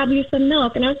go grab you some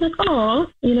milk. And I was like, oh,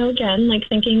 you know, again, like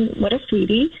thinking, what a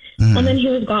sweetie. And then he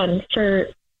was gone for,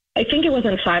 I think it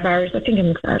wasn't 5 hours. I think I'm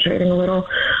exaggerating a little.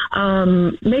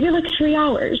 Maybe like 3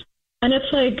 hours. And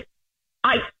it's like,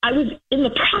 I was in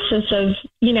the process of,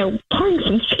 you know, pouring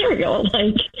some cereal.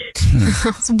 Like,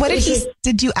 so what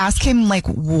did you ask him, like,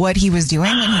 what he was doing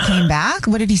when he came back?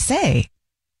 What did he say?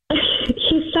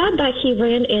 He said that he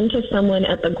ran into someone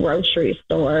at the grocery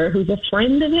store who's a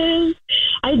friend of his.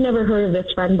 I'd never heard of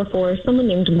this friend before, someone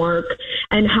named Mark,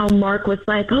 and how Mark was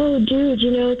like, oh, dude,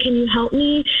 you know, can you help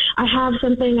me? I have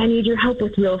something I need your help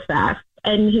with real fast.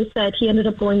 And he said he ended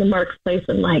up going to Mark's place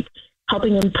and, like,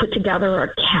 helping him put together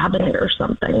a cabinet or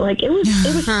something. Like, it was,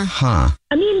 I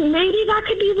mean, maybe that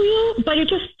could be real, but it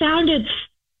just sounded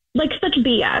like such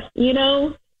BS, you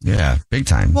know? Yeah, big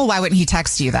time. Well, why wouldn't he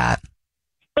text you that?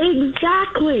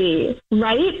 Exactly.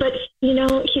 Right. But, you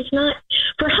know, he's not,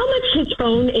 for how much his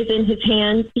phone is in his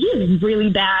hands, he is really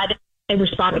bad at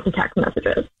responding to text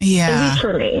messages. Yeah. At least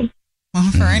for me.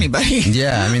 Well, for anybody.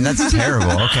 Yeah. I mean, that's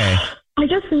terrible. Okay. I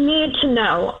just need to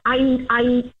know.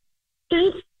 I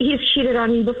since he's cheated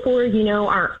on me before, you know,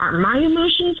 are my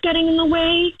emotions getting in the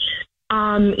way?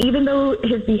 Even though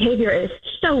his behavior is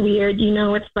so weird, you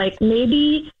know, it's like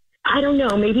maybe, I don't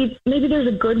know, maybe there's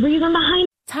a good reason behind it.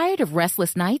 Tired of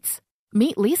restless nights?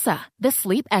 Meet Lisa, the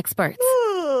sleep experts.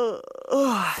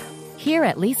 Here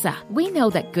at Lisa, we know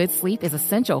that good sleep is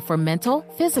essential for mental,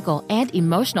 physical, and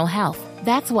emotional health.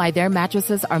 That's why their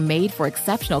mattresses are made for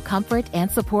exceptional comfort and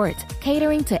support,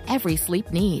 catering to every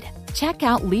sleep need. Check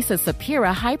out Lisa's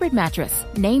Sapira Hybrid Mattress,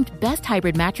 named Best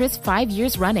Hybrid Mattress 5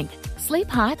 years running. Sleep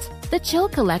hot? The Chill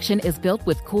Collection is built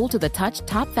with cool-to-the-touch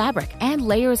top fabric and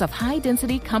layers of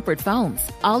high-density comfort foams,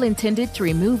 all intended to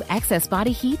remove excess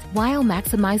body heat while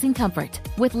maximizing comfort.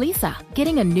 With Lisa,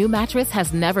 getting a new mattress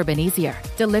has never been easier.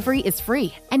 Delivery is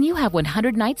free, and you have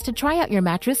 100 nights to try out your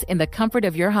mattress in the comfort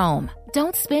of your home.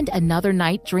 Don't spend another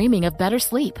night dreaming of better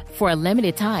sleep. For a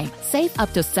limited time, save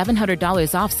up to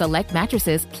 $700 off select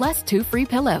mattresses plus 2 free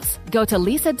pillows. Go to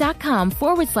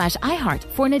lisa.com/iHeart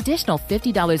for an additional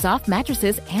 $50 off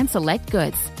mattresses and select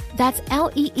goods. That's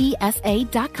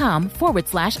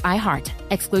LEESA.com/iHeart.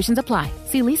 Exclusions apply.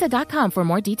 See lisa.com for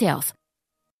more details.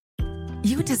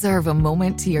 You deserve a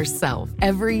moment to yourself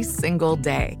every single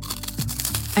day.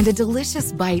 And a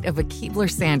delicious bite of a Keebler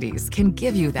Sandies can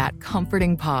give you that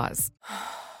comforting pause.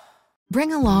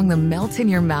 Bring along the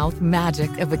melt-in-your-mouth magic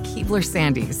of a Keebler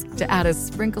Sandies to add a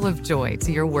sprinkle of joy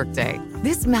to your workday.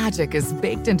 This magic is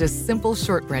baked into simple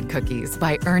shortbread cookies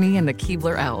by Ernie and the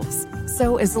Keebler Elves.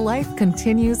 So as life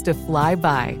continues to fly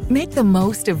by, make the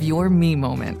most of your me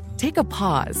moment. Take a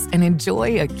pause and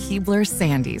enjoy a Keebler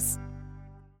Sandies.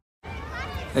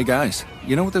 Hey guys,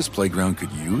 you know what this playground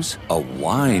could use? A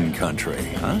wine country,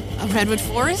 huh? A redwood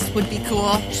forest would be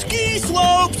cool. Ski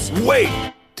slopes!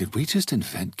 Wait! Did we just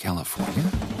invent California?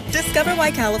 Discover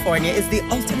why California is the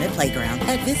ultimate playground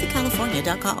at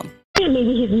visitcalifornia.com.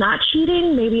 Maybe he's not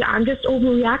cheating. Maybe I'm just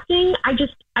overreacting.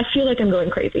 I feel like I'm going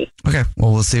crazy. Okay,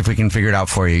 well, we'll see if we can figure it out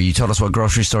for you. You told us what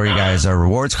grocery store you guys are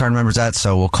rewards card members at,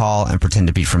 so we'll call and pretend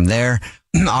to be from there,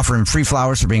 offer him free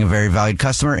flowers for being a very valued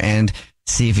customer, and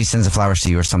see if he sends the flowers to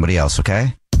you or somebody else,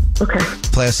 okay? Okay.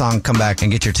 Play a song, come back,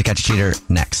 and get your To Catch a Cheater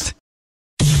next.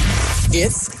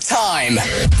 It's time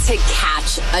To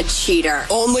catch a cheater.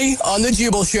 only on the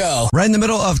Jubal Show. Right in the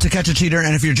middle of To Catch a Cheater,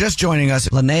 and if you're just joining us,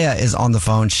 Linnea is on the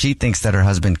phone. She thinks that her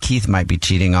husband Keith might be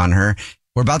cheating on her.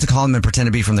 We're about to call him and pretend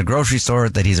to be from the grocery store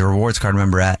that he's a rewards card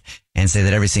member at, and say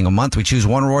that every single month we choose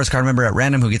one rewards card member at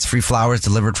random who gets free flowers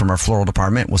delivered from our floral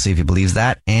department. We'll see if he believes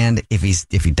that, and if he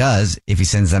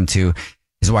sends them to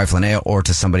his wife Linnea or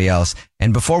to somebody else.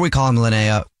 And before we call him,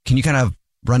 Linnea, can you kind of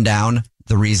run down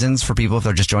the reasons for people if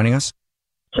they're just joining us?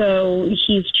 So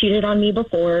he's cheated on me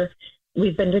before.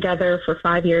 We've been together for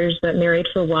 5 years, but married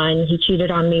for 1. He cheated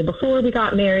on me before we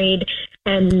got married,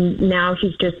 and now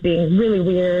he's just being really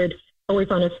weird,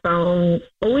 always on his phone,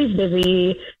 always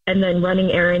busy, and then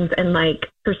running errands, and like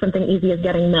for something easy as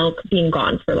getting milk, being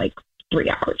gone for like 3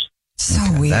 hours. So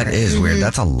weird. That is weird.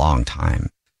 That's a long time.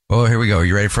 Oh, here we go. Are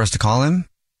you ready for us to call him?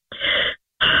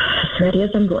 As ready as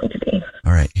I'm going to be.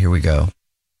 All right, here we go.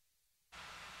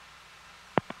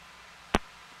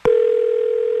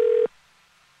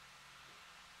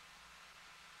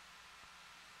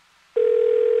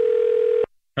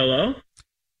 Hello?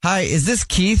 Hi, is this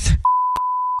Keith,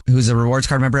 who's a rewards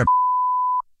card member at...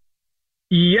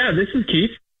 Yeah, this is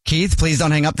Keith. Keith, please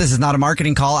don't hang up. This is not a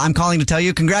marketing call. I'm calling to tell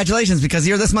you congratulations because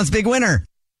you're this month's big winner.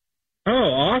 Oh,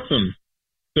 awesome.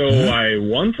 So I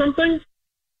won something?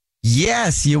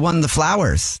 Yes, you won the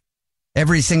flowers.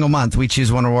 Every single month, we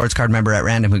choose one rewards card member at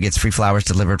random who gets free flowers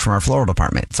delivered from our floral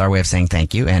department. It's our way of saying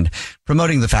thank you and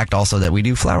promoting the fact also that we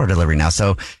do flower delivery now.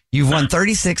 So you've won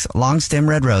 36 long stem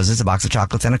red roses, a box of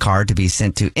chocolates, and a card to be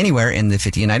sent to anywhere in the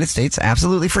 50 United States,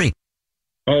 absolutely free.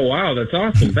 Oh, wow. That's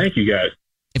awesome. Thank you, guys.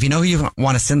 If you know who you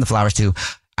want to send the flowers to,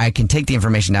 I can take the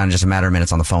information down in just a matter of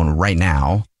minutes on the phone right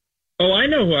now. Oh, I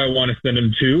know who I want to send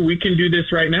them to. We can do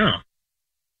this right now.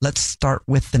 Let's start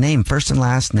with the name, first and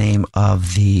last name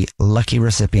of the lucky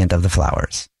recipient of the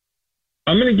flowers.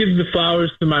 I'm going to give the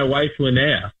flowers to my wife,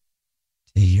 Linnea.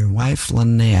 To your wife,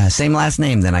 Linnea. Same last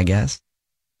name then, I guess.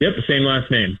 Yep, the same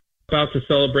last name. About to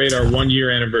celebrate our 1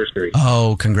 year anniversary.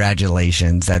 Oh,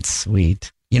 congratulations. That's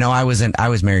sweet. You know, I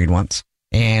was married once,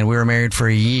 and we were married for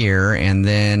a year, and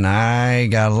then I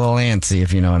got a little antsy,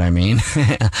 if you know what I mean.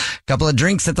 A couple of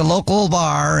drinks at the local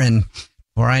bar, and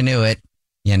before I knew it,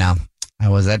 you know, I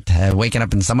was at waking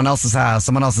up in someone else's house,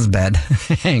 someone else's bed.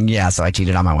 Yeah, so I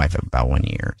cheated on my wife about 1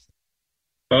 year.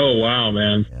 Oh, wow,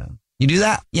 man. Yeah. You do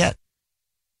that yet?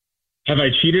 Have I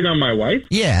cheated on my wife?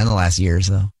 Yeah, in the last year or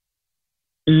so.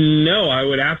 No, I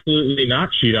would absolutely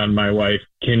not cheat on my wife.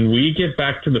 Can we get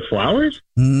back to the flowers?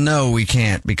 No, we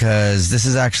can't, because this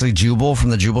is actually Jubal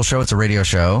from the Jubal Show. It's a radio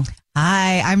show.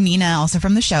 Hi, I'm Nina, also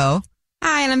from the show.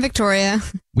 Hi, and I'm Victoria.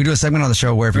 We do a segment on the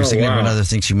show where if your significant other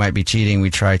thinks you might be cheating, we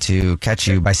try to catch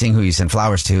you by seeing who you send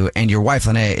flowers to. And your wife,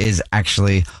 Linnea, is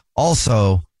actually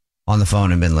also on the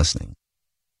phone and been listening.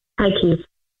 Hi, Keith.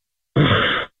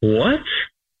 What?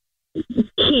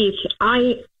 Keith,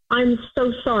 I'm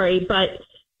so sorry, but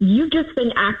you've just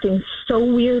been acting so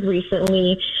weird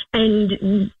recently,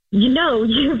 and you know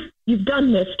you've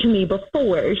done this to me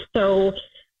before. So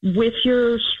with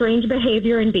your strange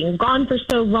behavior and being gone for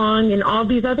so long and all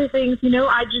these other things, you know,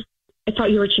 I thought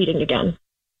you were cheating again.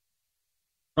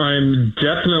 I'm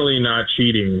definitely not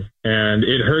cheating, and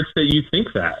it hurts that you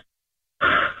think that.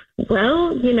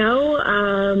 Well, you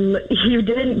know, you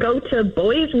didn't go to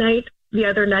boys' night the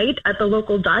other night at the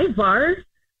local dive bar.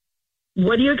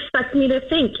 What do you expect me to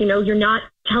think? You know, you're not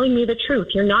telling me the truth.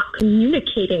 You're not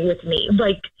communicating with me.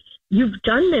 Like, you've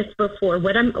done this before.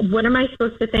 What am I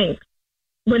supposed to think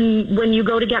when you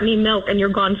go to get me milk and you're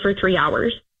gone for 3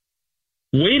 hours?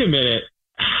 Wait a minute.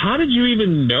 How did you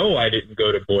even know I didn't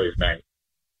go to boys' night?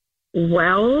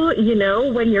 Well, you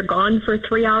know, when you're gone for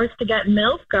 3 hours to get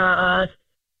milk, I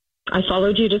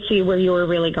followed you to see where you were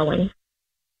really going.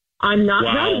 I'm not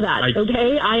proud of that,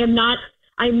 okay?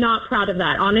 I'm not proud of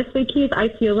that. Honestly, Keith, I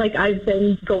feel like I've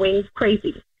been going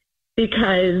crazy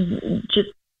because just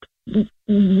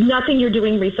nothing you're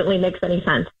doing recently makes any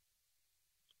sense.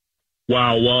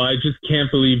 Wow, well, I just can't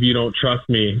believe you don't trust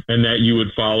me and that you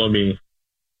would follow me.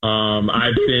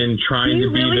 I've been trying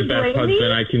to be the best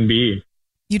husband I can be.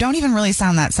 You don't even really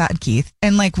sound that sad, Keith.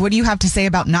 And like, what do you have to say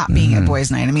about not being at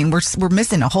boys' night? I mean, we're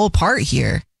missing a whole part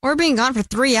here. Or being gone for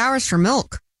 3 hours for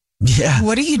milk. Yeah.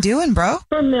 What are you doing, bro?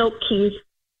 For milk, Keith.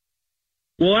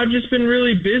 Well, I've just been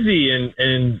really busy,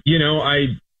 and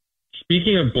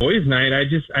speaking of boys' night,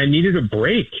 I needed a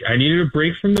break. I needed a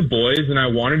break from the boys, and I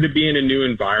wanted to be in a new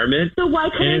environment. So why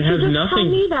couldn't you just tell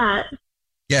me that?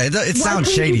 Yeah, it sounds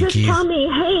why shady, you just Keith. Tell me,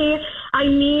 hey, I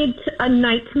need a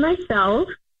night to myself.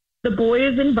 The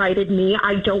boys invited me.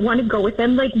 I don't want to go with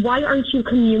them. Like, why aren't you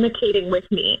communicating with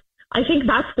me? I think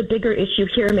that's the bigger issue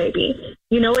here, maybe.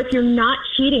 You know, if you're not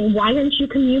cheating, why aren't you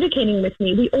communicating with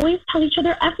me? We always tell each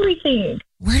other everything.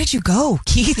 Where did you go,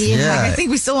 Keith? Yeah. Like, I think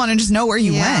we still want to just know where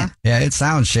you went. Yeah, it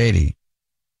sounds shady.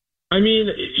 I mean,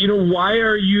 why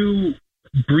are you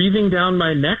breathing down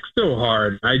my neck so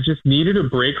hard? I just needed a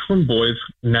break from boys'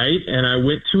 night, and I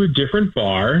went to a different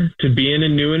bar to be in a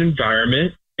new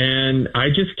environment. And I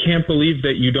just can't believe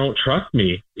that you don't trust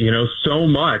me, so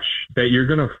much that you're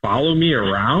going to follow me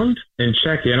around and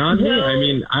check in on me. I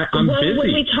mean, I'm busy.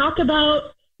 When we talk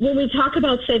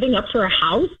about saving up for a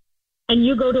house and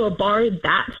you go to a bar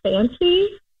that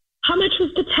fancy, how much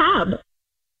was the tab?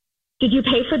 Did you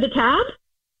pay for the tab?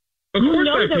 Of course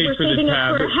I that paid we're for the saving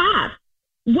tab. up for a half.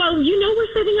 Well,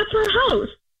 we're saving up for a house.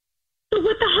 So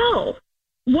what the hell?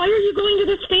 Why are you going to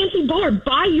this fancy bar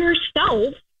by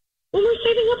yourself when we're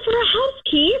saving up for a house,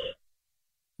 Keith?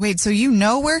 Wait, so you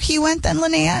know where he went then,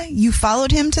 Linnea? You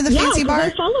followed him to the fancy bar? I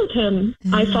followed him.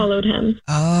 I followed him.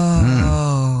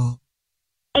 Oh.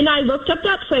 And I looked up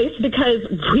that place because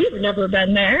we've never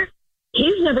been there.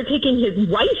 He's never taken his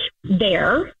wife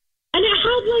there. And it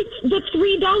had like the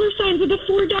 $3 signs or the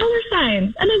 $4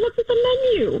 signs. And I looked at the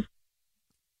menu.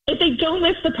 If they don't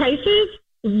list the prices,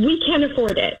 we can't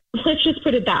afford it. Let's just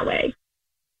put it that way.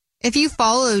 If you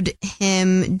followed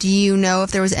him, do you know if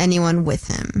there was anyone with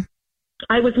him?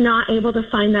 I was not able to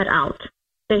find that out.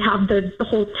 They have the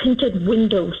whole tinted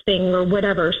window thing or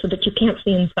whatever so that you can't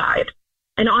see inside.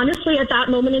 And honestly, at that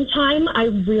moment in time, I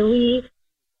really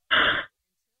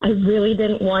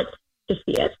didn't want to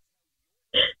see it.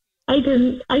 I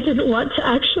didn't want to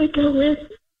actually go in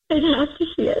and have to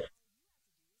see it.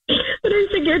 But I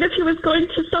figured if he was going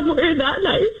to somewhere that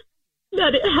nice,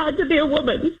 that it had to be a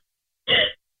woman.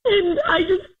 And I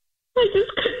just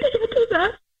couldn't handle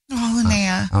that. Oh,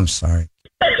 Linnea. I'm sorry.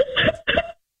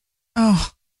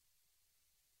 Oh.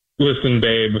 Listen,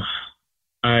 babe,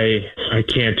 I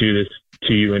can't do this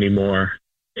to you anymore.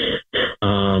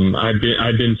 I've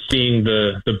been seeing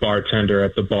the bartender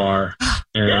at the bar,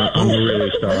 and I'm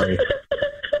really sorry.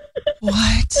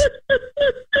 What?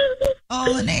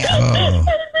 Oh, Linnea. Oh.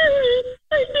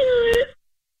 I knew it.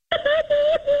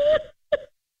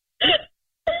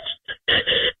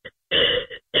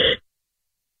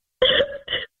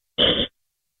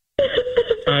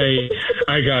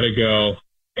 I gotta go.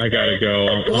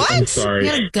 What? I'm sorry.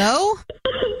 You gotta go?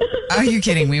 Are you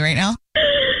kidding me right now?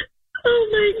 Oh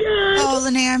my God. Oh,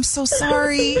 Linnea, I'm so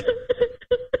sorry.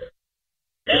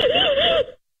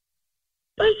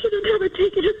 I should have never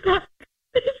taken it back.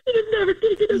 I should have never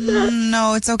taken it back.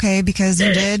 No, it's okay because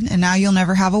you did, and now you'll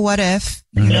never have a what if.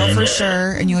 You know for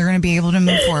sure, and you're going to be able to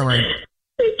move forward.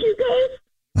 Thank you, guys.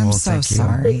 I'm Well, so thank you.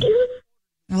 sorry. Thank you.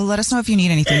 Well, let us know if you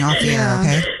need anything off the air,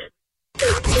 okay?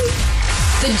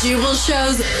 The Jubal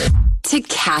Show's To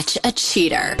Catch a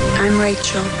Cheater. I'm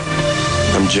Rachel.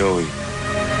 I'm Joey.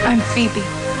 I'm Phoebe.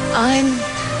 I'm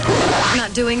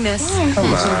not doing this.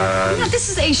 Come on. No, this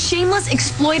is a shameless,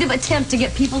 exploitive attempt to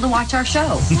get people to watch our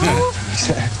show.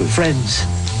 Exactly. Friends,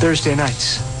 Thursday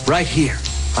nights, right here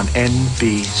on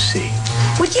NBC.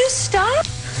 Would you stop?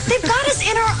 They've got us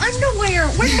in our underwear.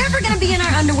 We're never going to be in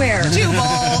our underwear.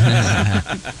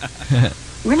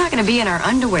 We're not going to be in our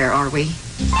underwear, are we?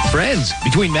 Friends,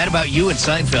 between Mad About You and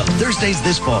Seinfeld, Thursdays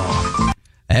this fall.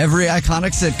 Every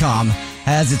iconic sitcom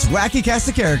has its wacky cast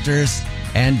of characters,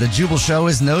 and The Jubal Show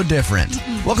is no different.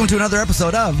 Welcome to another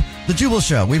episode of The Jubal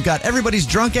Show. We've got everybody's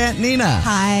drunk Aunt Nina.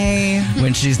 Hi.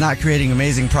 When she's not creating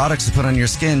amazing products to put on your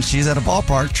skin, she's at a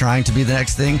ballpark trying to be the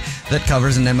next thing that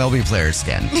covers an MLB player's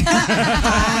skin.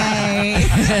 Hi.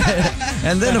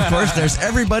 And then, of course, there's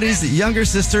everybody's younger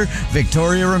sister,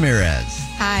 Victoria Ramirez,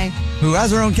 Hi. who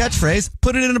has her own catchphrase,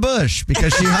 put it in a bush,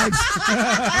 because she hides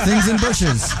things in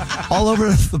bushes all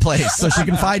over the place so she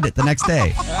can find it the next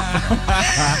day.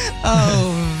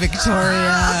 Oh,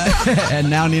 Victoria. And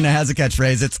now Nina has a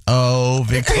catchphrase. It's, oh,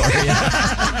 Victoria.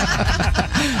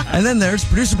 And then there's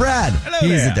producer Brad.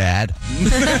 He's a dad.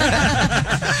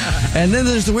 And then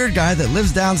there's the weird guy that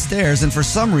lives downstairs and for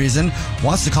some reason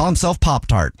wants to call himself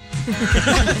Pop-Tart.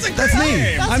 That's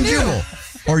me. I'm Jubal.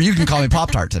 Or you can call me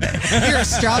Pop-Tart today. You're a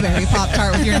strawberry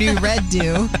Pop-Tart with your new red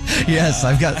do. Yes,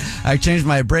 I changed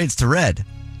my braids to red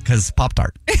because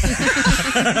Pop-Tart.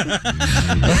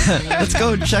 Let's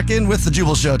go check in with the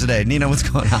Jubal Show today. Nina, what's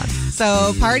going on?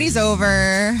 So, party's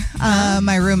over.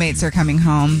 My roommates are coming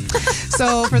home.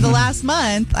 So, for the last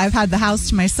month, I've had the house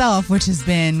to myself, which has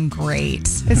been great.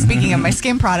 Speaking of my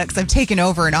skin products, I've taken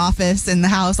over an office in the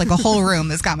house, like a whole room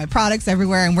that's got my products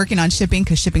everywhere. I'm working on shipping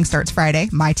because shipping starts Friday.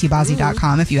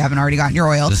 mytbozzy.com if you haven't already gotten your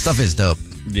oil. This stuff is dope.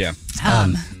 Yeah.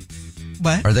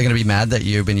 What? Are they going to be mad that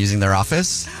you've been using their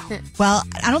office? Well,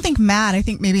 I don't think mad. I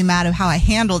think maybe mad of how I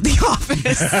handled the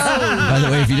office. By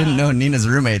the way, if you didn't know, Nina's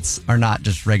roommates are not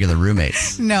just regular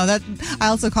roommates. No, I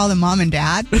also call them mom and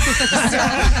dad.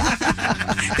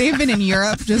 They've been in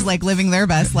Europe just like living their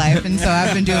best life, and so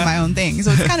I've been doing my own thing. So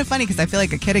it's kind of funny because I feel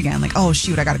like a kid again. Like, oh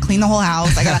shoot, I got to clean the whole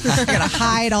house. I gotta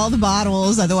hide all the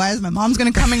bottles, otherwise my mom's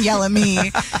gonna come and yell at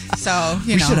me. So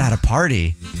We should have had a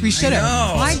party. We should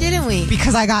have. Why didn't we?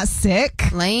 Because I got sick.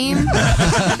 Lame.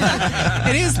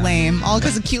 It is lame. All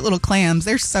because of cute little clams.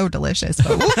 They're so delicious.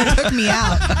 But it took me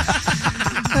out.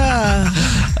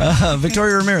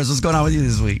 Victoria Ramirez, what's going on with you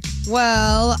this week?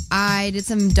 Well, I did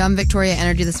some dumb Victoria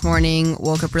energy this morning.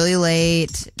 Woke up really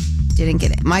late. Didn't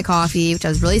get my coffee, which I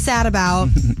was really sad about.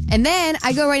 And then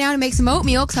I go right now to make some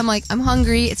oatmeal because I'm like, I'm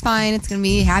hungry. It's fine. It's going to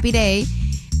be a happy day.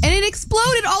 And it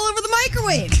exploded all over the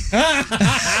microwave.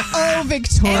 Oh,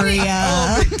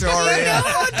 Victoria. Do you know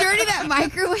how dirty that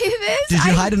microwave is? Did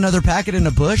you hide another packet in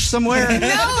a bush somewhere? No, and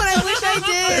I wish I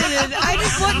did. I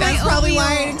just want my That's probably oatmeal.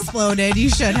 why it exploded. You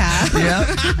should have.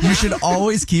 Yeah. You should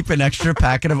always keep an extra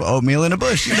packet of oatmeal in a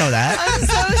bush. You know that. I'm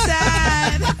so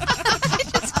sad. I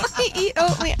just want to eat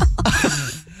oatmeal.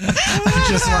 I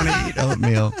just want to eat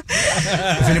oatmeal.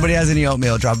 If anybody has any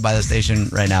oatmeal, drop it by the station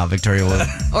right now. Victoria will.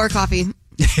 Or coffee.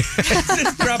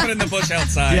 Just drop it in the bush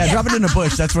outside. Yeah, drop it in the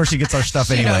bush. That's where she gets our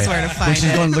stuff anyway. knows where to find when she's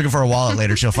it. going looking for a wallet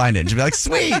later, she'll find it. And she'll be like,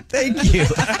 sweet, thank you.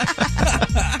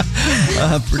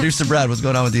 Producer Brad, what's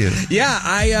going on with you?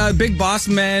 Yeah, big boss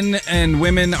men and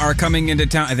women are coming into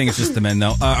town. I think it's just the men,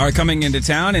 though, are coming into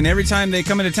town. And every time they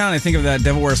come into town, I think of that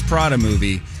Devil Wears Prada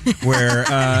movie where...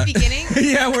 beginning?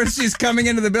 Yeah, where she's coming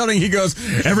into the building. He goes,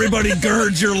 everybody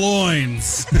gird your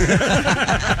loins.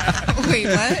 Wait,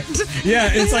 what? Yeah,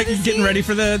 it's like getting ready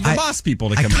for the boss people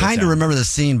to come I into kind of town. remember the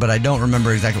scene, but I don't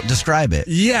remember exactly. Describe it.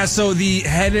 Yeah, so the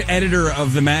head editor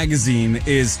of the magazine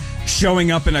is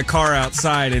showing up in a car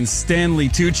outside, and Stanley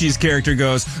Tucci's character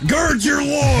goes, gird your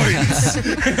loins!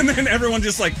 And then everyone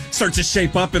just like starts to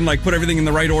shape up and like put everything in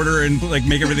the right order and like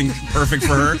make everything perfect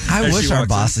for her. I as wish she our walks in.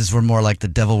 bosses were more like the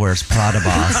Devil Wears Prada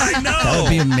boss. I know. That would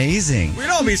be amazing. We'd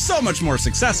all be so much more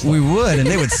successful. We would, and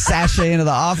they would sashay into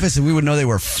the office, and we would know they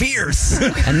were fierce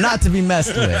and not to be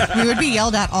messed with. We would be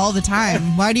yelled at all the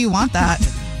time. Why do you want that?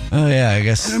 Oh, yeah, I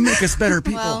guess. It'll make us better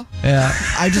people. Well, Yeah,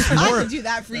 I just I more. could do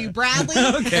that for you, Bradley.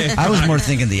 Okay. I was more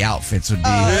thinking the outfits would be.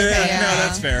 Yeah, Okay, no,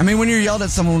 that's fair. I mean, when you're yelled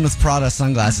at someone with Prada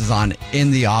sunglasses on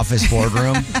in the office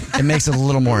boardroom, it makes it a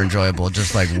little more enjoyable.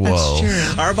 Just like, whoa.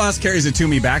 Our boss carries a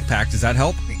Toomey backpack. Does that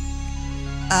help?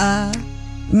 I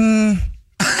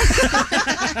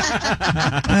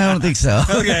don't think so.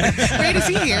 Okay. Wait, is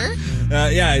he here?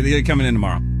 Yeah, they're coming in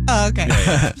tomorrow. Oh, okay.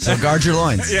 So guard your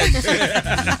loins.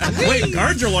 Wait,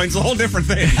 guard your loins, a whole different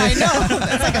thing. I know.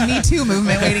 That's like a Me Too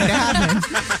movement waiting to happen.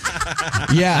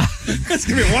 Yeah. It's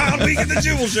going to be a wild week at the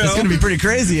Jubal Show. It's going to be pretty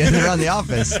crazy around the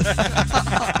office.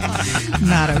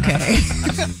 Not okay.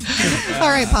 All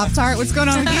right, Pop-Tart, what's going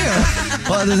on with you?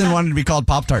 Well, other than wanting to be called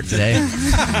Pop-Tart today.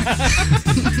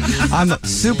 I'm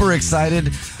super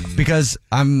excited because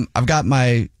I've got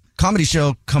my comedy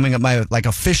show coming up, my like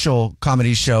official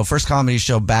comedy show, first comedy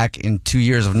show back in 2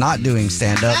 years of not doing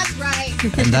stand-up. That's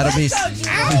right. And that'll be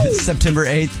September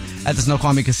 8th at the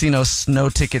Snoqualmie Casino.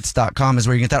 Snowtickets.com is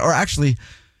where you can get that. Or actually,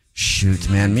 shoot,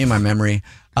 man, me and my memory.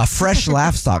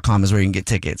 Freshlaughs.com is where you can get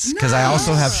tickets. Because I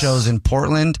also have shows in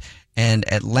Portland and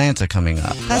Atlanta coming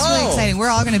up. That's really exciting. We're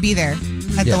all going to be there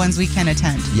at the ones we can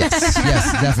attend. Yes,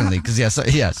 yes, definitely. Because yes. So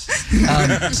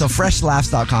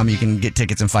freshlaughs.com, you can get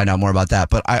tickets and find out more about that.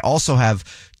 But I also have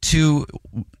two.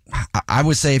 I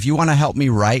would say if you want to help me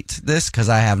write this, because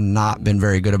I have not been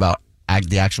very good about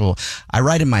the actual. I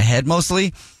write in my head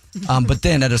mostly, but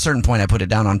then at a certain point I put it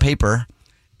down on paper,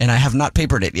 and I have not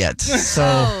papered it yet.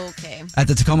 So okay. At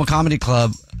the Tacoma Comedy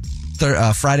Club,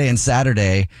 Friday and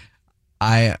Saturday,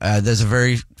 there's a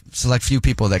very select few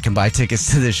people that can buy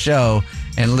tickets to this show,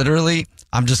 and literally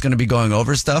I'm just going to be going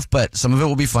over stuff, but some of it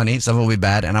will be funny, some of it will be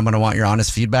bad, and I'm going to want your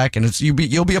honest feedback, and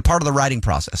you'll be a part of the writing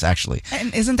process, actually.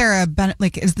 And isn't there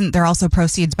isn't there also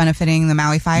proceeds benefiting the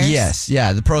Maui fires? Yes,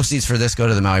 yeah. The proceeds for this go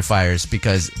to the Maui fires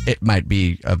because it might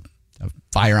be a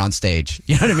fire on stage.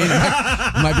 You know what I mean?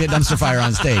 It might be a dumpster fire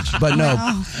on stage, but no.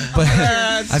 But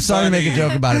I'm sorry to make a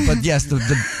joke about it, but yes, the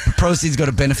proceeds go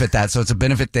to benefit that. So it's a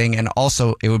benefit thing, and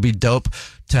also it would be dope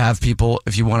to have people,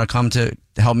 if you want to come to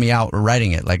help me out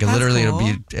writing it. Like literally, cool.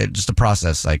 It'll be just a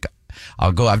process. Like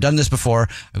I've done this before.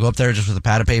 I go up there just with a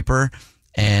pad of paper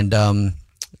and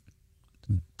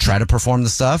try to perform the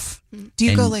stuff. Do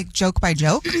you go like joke by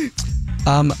joke?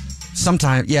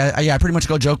 Sometimes, yeah. I pretty much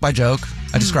go joke by joke.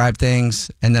 I describe things,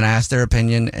 and then I ask their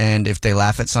opinion. And if they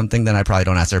laugh at something, then I probably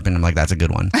don't ask their opinion. I'm like, that's a good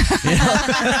one. You know?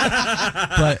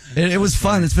 But it was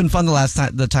fun. It's been fun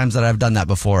the times that I've done that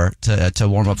before to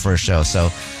warm up for a show. So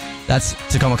that's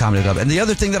Tacoma Comedy Club. And the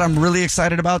other thing that I'm really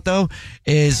excited about, though,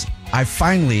 is I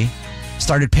finally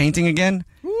started painting again.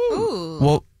 Ooh.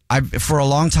 Well, for a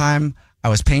long time I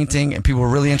was painting, and people were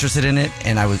really interested in it,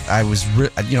 and I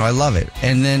love it.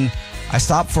 And then I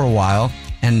stopped for a while,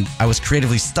 and I was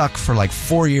creatively stuck for like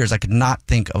 4 years. I could not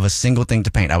think of a single thing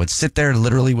to paint. I would sit there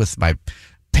literally with my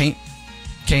paint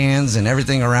cans and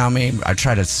everything around me. I'd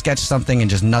try to sketch something and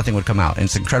just nothing would come out. And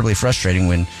it's incredibly frustrating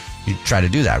when you try to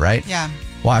do that, right? Yeah.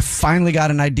 Well, I finally got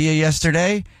an idea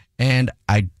yesterday, and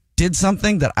I did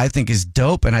something that I think is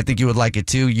dope, and I think you would like it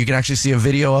too. You can actually see a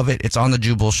video of it. It's on the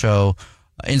Jubal Show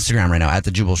Instagram right now, at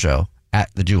the Jubal Show.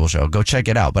 Go check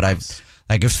it out. But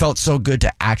it felt so good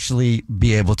to actually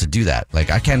be able to do that. Like,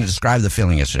 I can't describe the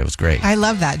feeling yesterday. It was great. I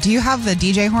love that. Do you have the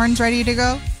DJ horns ready to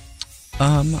go?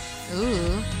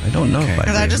 Ooh. I don't know.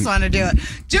 Because I just want to do it.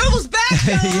 Jubal's back!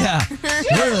 Yeah,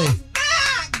 really.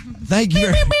 Thank you.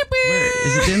 Where,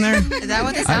 is it in there? Is that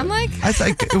what they sound like? I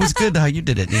think it was good how you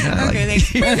did it. You know? Okay,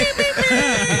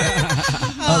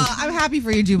 I'm happy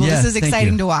for you, Jubal. Yeah, this is thank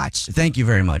exciting you. to watch. Thank you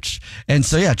very much. And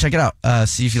so, yeah, check it out.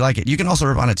 See if you like it. You can also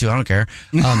rip on it, too. I don't care.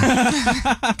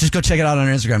 Just go check it out on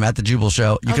our Instagram, at The Jubal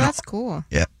Show. That's cool.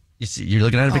 Yeah. You're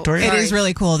looking at it, Victoria? It is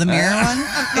really cool. The mirror one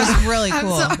is really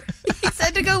cool. I'm sorry. He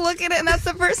said to go look at it, and that's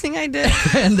the first thing I did.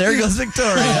 And there goes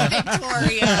Victoria.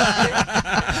 Victoria.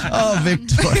 Oh,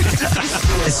 Victoria.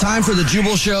 It's time for the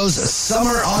Jubal Show's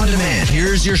Summer on Demand.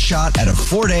 Here's your shot at a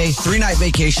 4-day, 3-night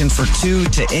vacation for two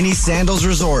to any Sandals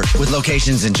resort with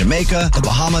locations in Jamaica, the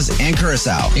Bahamas, and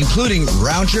Curacao, including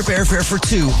round-trip airfare for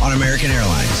two on American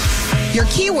Airlines. Your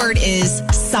keyword is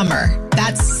summer.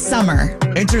 That's summer.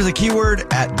 Enter the keyword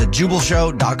at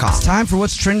thejubalshow.com. It's time for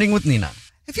What's Trending with Nina.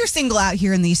 If you're single out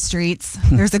here in these streets,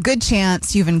 there's a good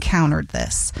chance you've encountered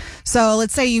this. So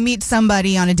let's say you meet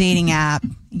somebody on a dating app,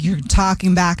 you're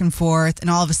talking back and forth, and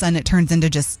all of a sudden it turns into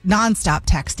just nonstop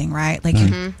texting, right? Like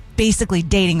you're basically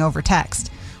dating over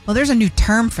text. Well, there's a new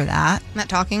term for that. Not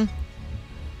talking?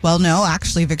 Well, no,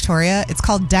 actually, Victoria, it's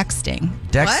called dexting.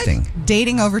 Dexting? What?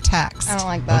 Dating over text. I don't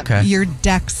like that. Okay. You're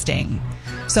dexting.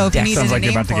 So if you need sounds a like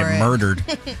you're name about to for get it-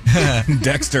 murdered.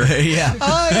 Dexter. Yeah.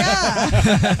 Oh,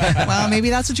 yeah. Well, maybe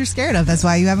that's what you're scared of. That's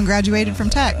why you haven't graduated from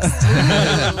text.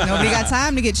 Nobody got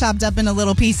time to get chopped up into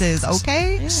little pieces,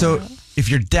 okay? So if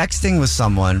you're texting with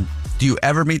someone, do you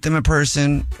ever meet them in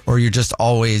person, or you're just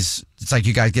always, it's like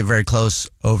you guys get very close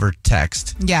over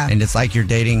text? Yeah. And it's like you're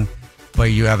dating, but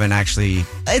you haven't actually...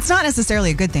 It's not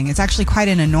necessarily a good thing. It's actually quite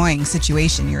an annoying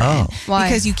situation you're in. Why?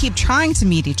 Because you keep trying to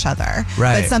meet each other,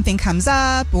 Right. but something comes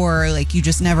up, or like you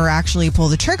just never actually pull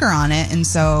the trigger on it, and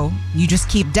so you just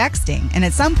keep texting. And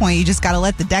at some point, you just got to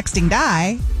let the texting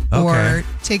die, or Okay.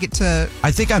 take it to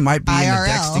I think I might be in IRL. a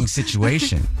texting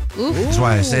situation. That's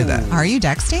why I say that. Are you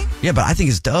texting? Yeah, but I think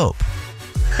it's dope.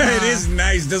 It is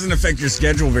nice. Doesn't affect your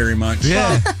schedule very much.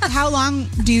 Yeah. How long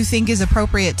do you think is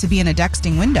appropriate to be in a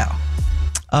texting window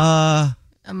A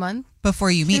month?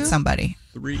 before you meet 2? somebody?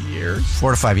 3 years.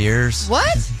 4 to 5 years.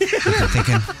 What? I'm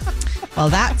thinking. Well,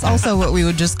 that's also what we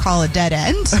would just call a dead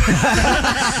end. So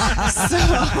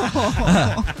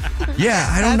Yeah,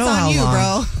 I don't That's know on how you, long.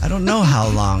 bro. I don't know how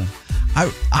long.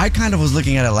 I kind of was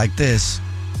looking at it like this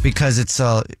because it's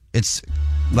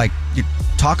like you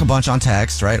talk a bunch on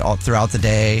text, right, all throughout the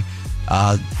day,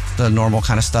 the normal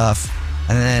kind of stuff,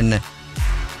 and then,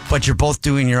 but you're both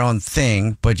doing your own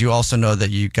thing, but you also know that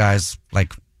you guys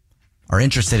like are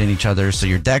interested in each other, so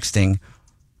you're texting,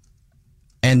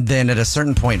 and then at a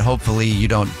certain point, hopefully you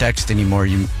don't text anymore.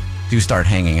 You do start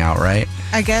hanging out, right?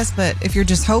 I guess, but if you're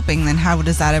just hoping, then how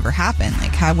does that ever happen?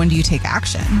 Like, when do you take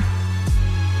action?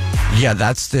 Yeah,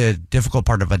 that's the difficult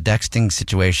part of a texting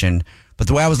situation. But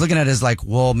the way I was looking at it is like,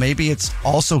 well, maybe it's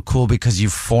also cool because you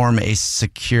form a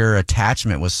secure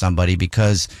attachment with somebody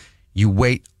because you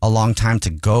wait a long time to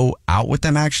go out with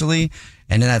them, actually.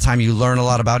 And in that time, you learn a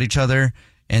lot about each other.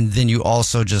 And then you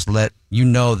also just let,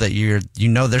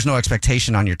 that there's no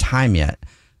expectation on your time yet.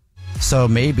 So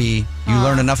maybe you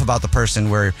learn enough about the person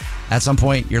where at some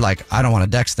point you're like, I don't want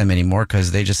to dext them anymore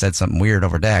because they just said something weird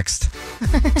over dext.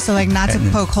 So like not to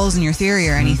poke holes in your theory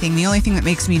or anything. The only thing that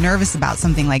makes me nervous about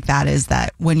something like that is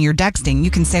that when you're texting,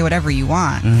 you can say whatever you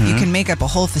want. You can make up a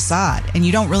whole facade and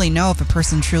you don't really know if a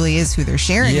person truly is who they're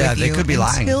sharing with you. They could be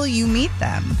lying. Until you meet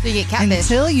them. So you get catfish.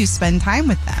 Until you spend time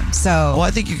with them. So Well,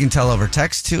 I think you can tell over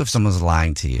text too if someone's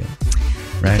lying to you.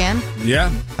 Right? You can? Yeah.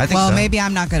 I think well, so. maybe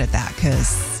I'm not good at that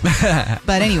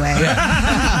but anyway.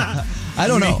 I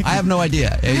don't know. I have no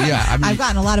idea. Yeah, I mean, I've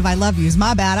gotten a lot of I love yous.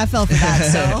 My bad. I fell for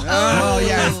that. So well,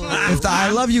 yeah. If the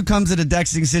I love you comes in a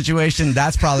texting situation,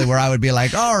 that's probably where I would be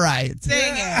like, all right,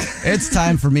 dang it. It's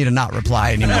time for me to not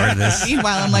reply anymore to this.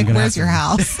 Meanwhile, I'm like, where's your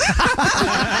house? Wow.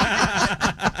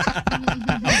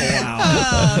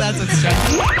 That's what's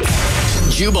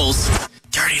strange. Jubal's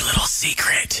dirty little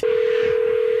secret.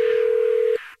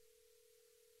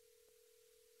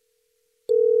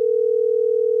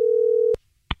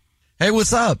 Hey,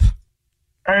 what's up?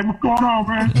 Hey, what's going on,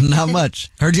 man? Not much.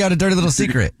 Heard you had a dirty little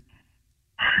secret.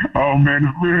 Oh, man,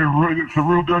 it's a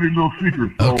real dirty little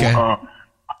secret. So, Okay.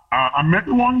 I met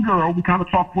the one girl. We kind of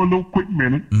talked for a little quick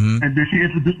minute, and then she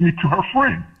introduced me to her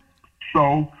friend.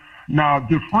 So now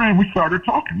the friend, we started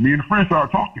talking. Me and the friend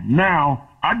started talking. Now,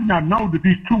 I did not know that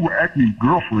these two were actually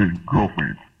girlfriends,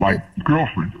 like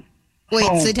girlfriends. Wait,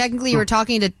 so technically you were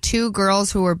talking to two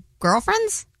girls who were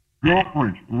girlfriends?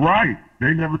 Girlfriends, right.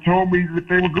 They never told me that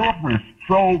they were girlfriends.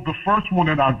 So the first one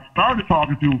that I started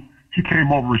talking to, she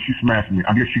came over and she smashed me.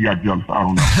 I guess she got jealous. I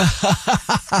don't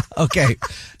know. Okay.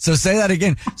 So say that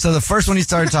again. So the first one you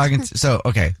started talking to,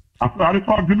 okay. I started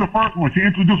talking to the first one. She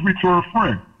introduced me to her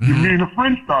friend. Me and her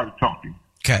friend started talking.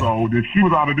 Okay. So then she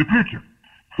was out of the picture.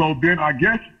 So then I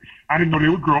guess I didn't know they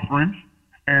were girlfriends.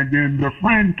 And then the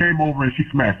friend came over and she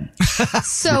smashed me.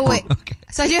 So wait,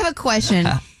 so I do have a question.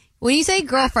 When you say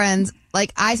girlfriends,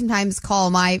 like I sometimes call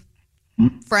my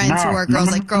friends who are girls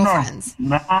like girlfriends.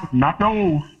 Not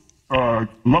those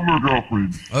lover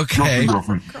girlfriends. Okay.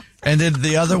 Girlfriends. And did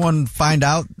the other one find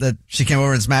out that she came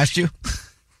over and smashed you?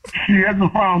 She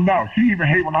hasn't found out. She even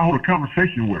hate when I hold a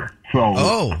conversation with her.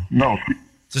 So no.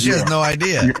 So she has no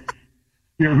idea.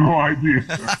 She has no idea.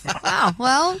 Wow.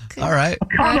 Well, all right.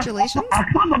 Congratulations. I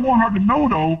kind of want her to know,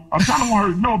 though. I kind of want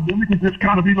her to know that we can just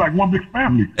kind of be like one big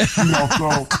family. You know,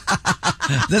 so.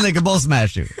 Then they can both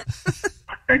smash you.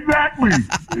 Exactly.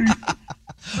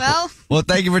 Well,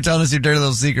 thank you for telling us your dirty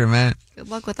little secret, man. Good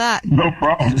luck with that. No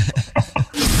problem.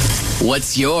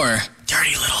 What's your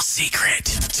dirty little secret?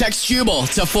 Text Jubal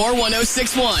to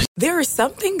 41061. There are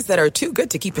some things that are too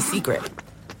good to keep a secret.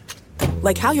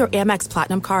 Like how your Amex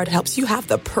Platinum card helps you have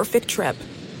the perfect trip.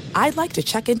 I'd like to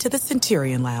check into the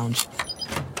Centurion Lounge.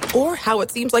 Or how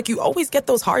it seems like you always get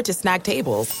those hard-to-snag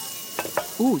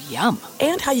tables. Ooh, yum.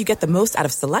 And how you get the most out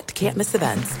of select can't-miss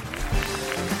events.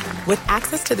 With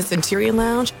access to the Centurion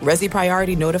Lounge, Resi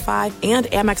Priority Notified, and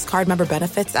Amex card member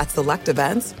benefits at select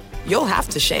events, you'll have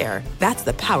to share. That's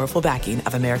the powerful backing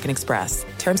of American Express.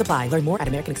 Terms apply. Learn more at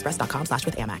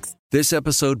americanexpress.com/withAmex. This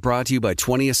episode brought to you by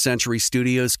 20th Century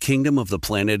Studios' Kingdom of the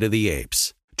Planet of the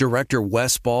Apes. Director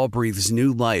Wes Ball breathes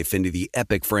new life into the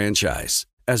epic franchise.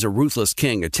 As a ruthless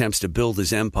king attempts to build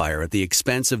his empire at the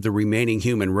expense of the remaining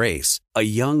human race, a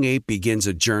young ape begins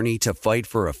a journey to fight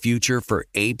for a future for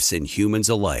apes and humans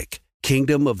alike.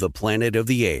 Kingdom of the Planet of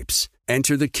the Apes.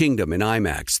 Enter the kingdom in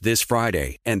IMAX this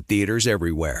Friday and theaters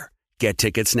everywhere. Get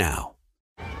tickets now.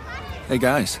 Hey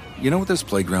guys, you know what this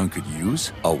playground could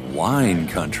use? A wine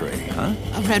country, huh?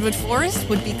 A redwood forest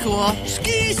would be cool.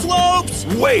 Ski slopes!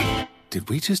 Wait! Did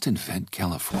we just invent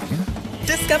California?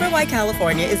 Discover why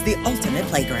California is the ultimate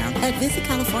playground at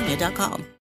visitcalifornia.com.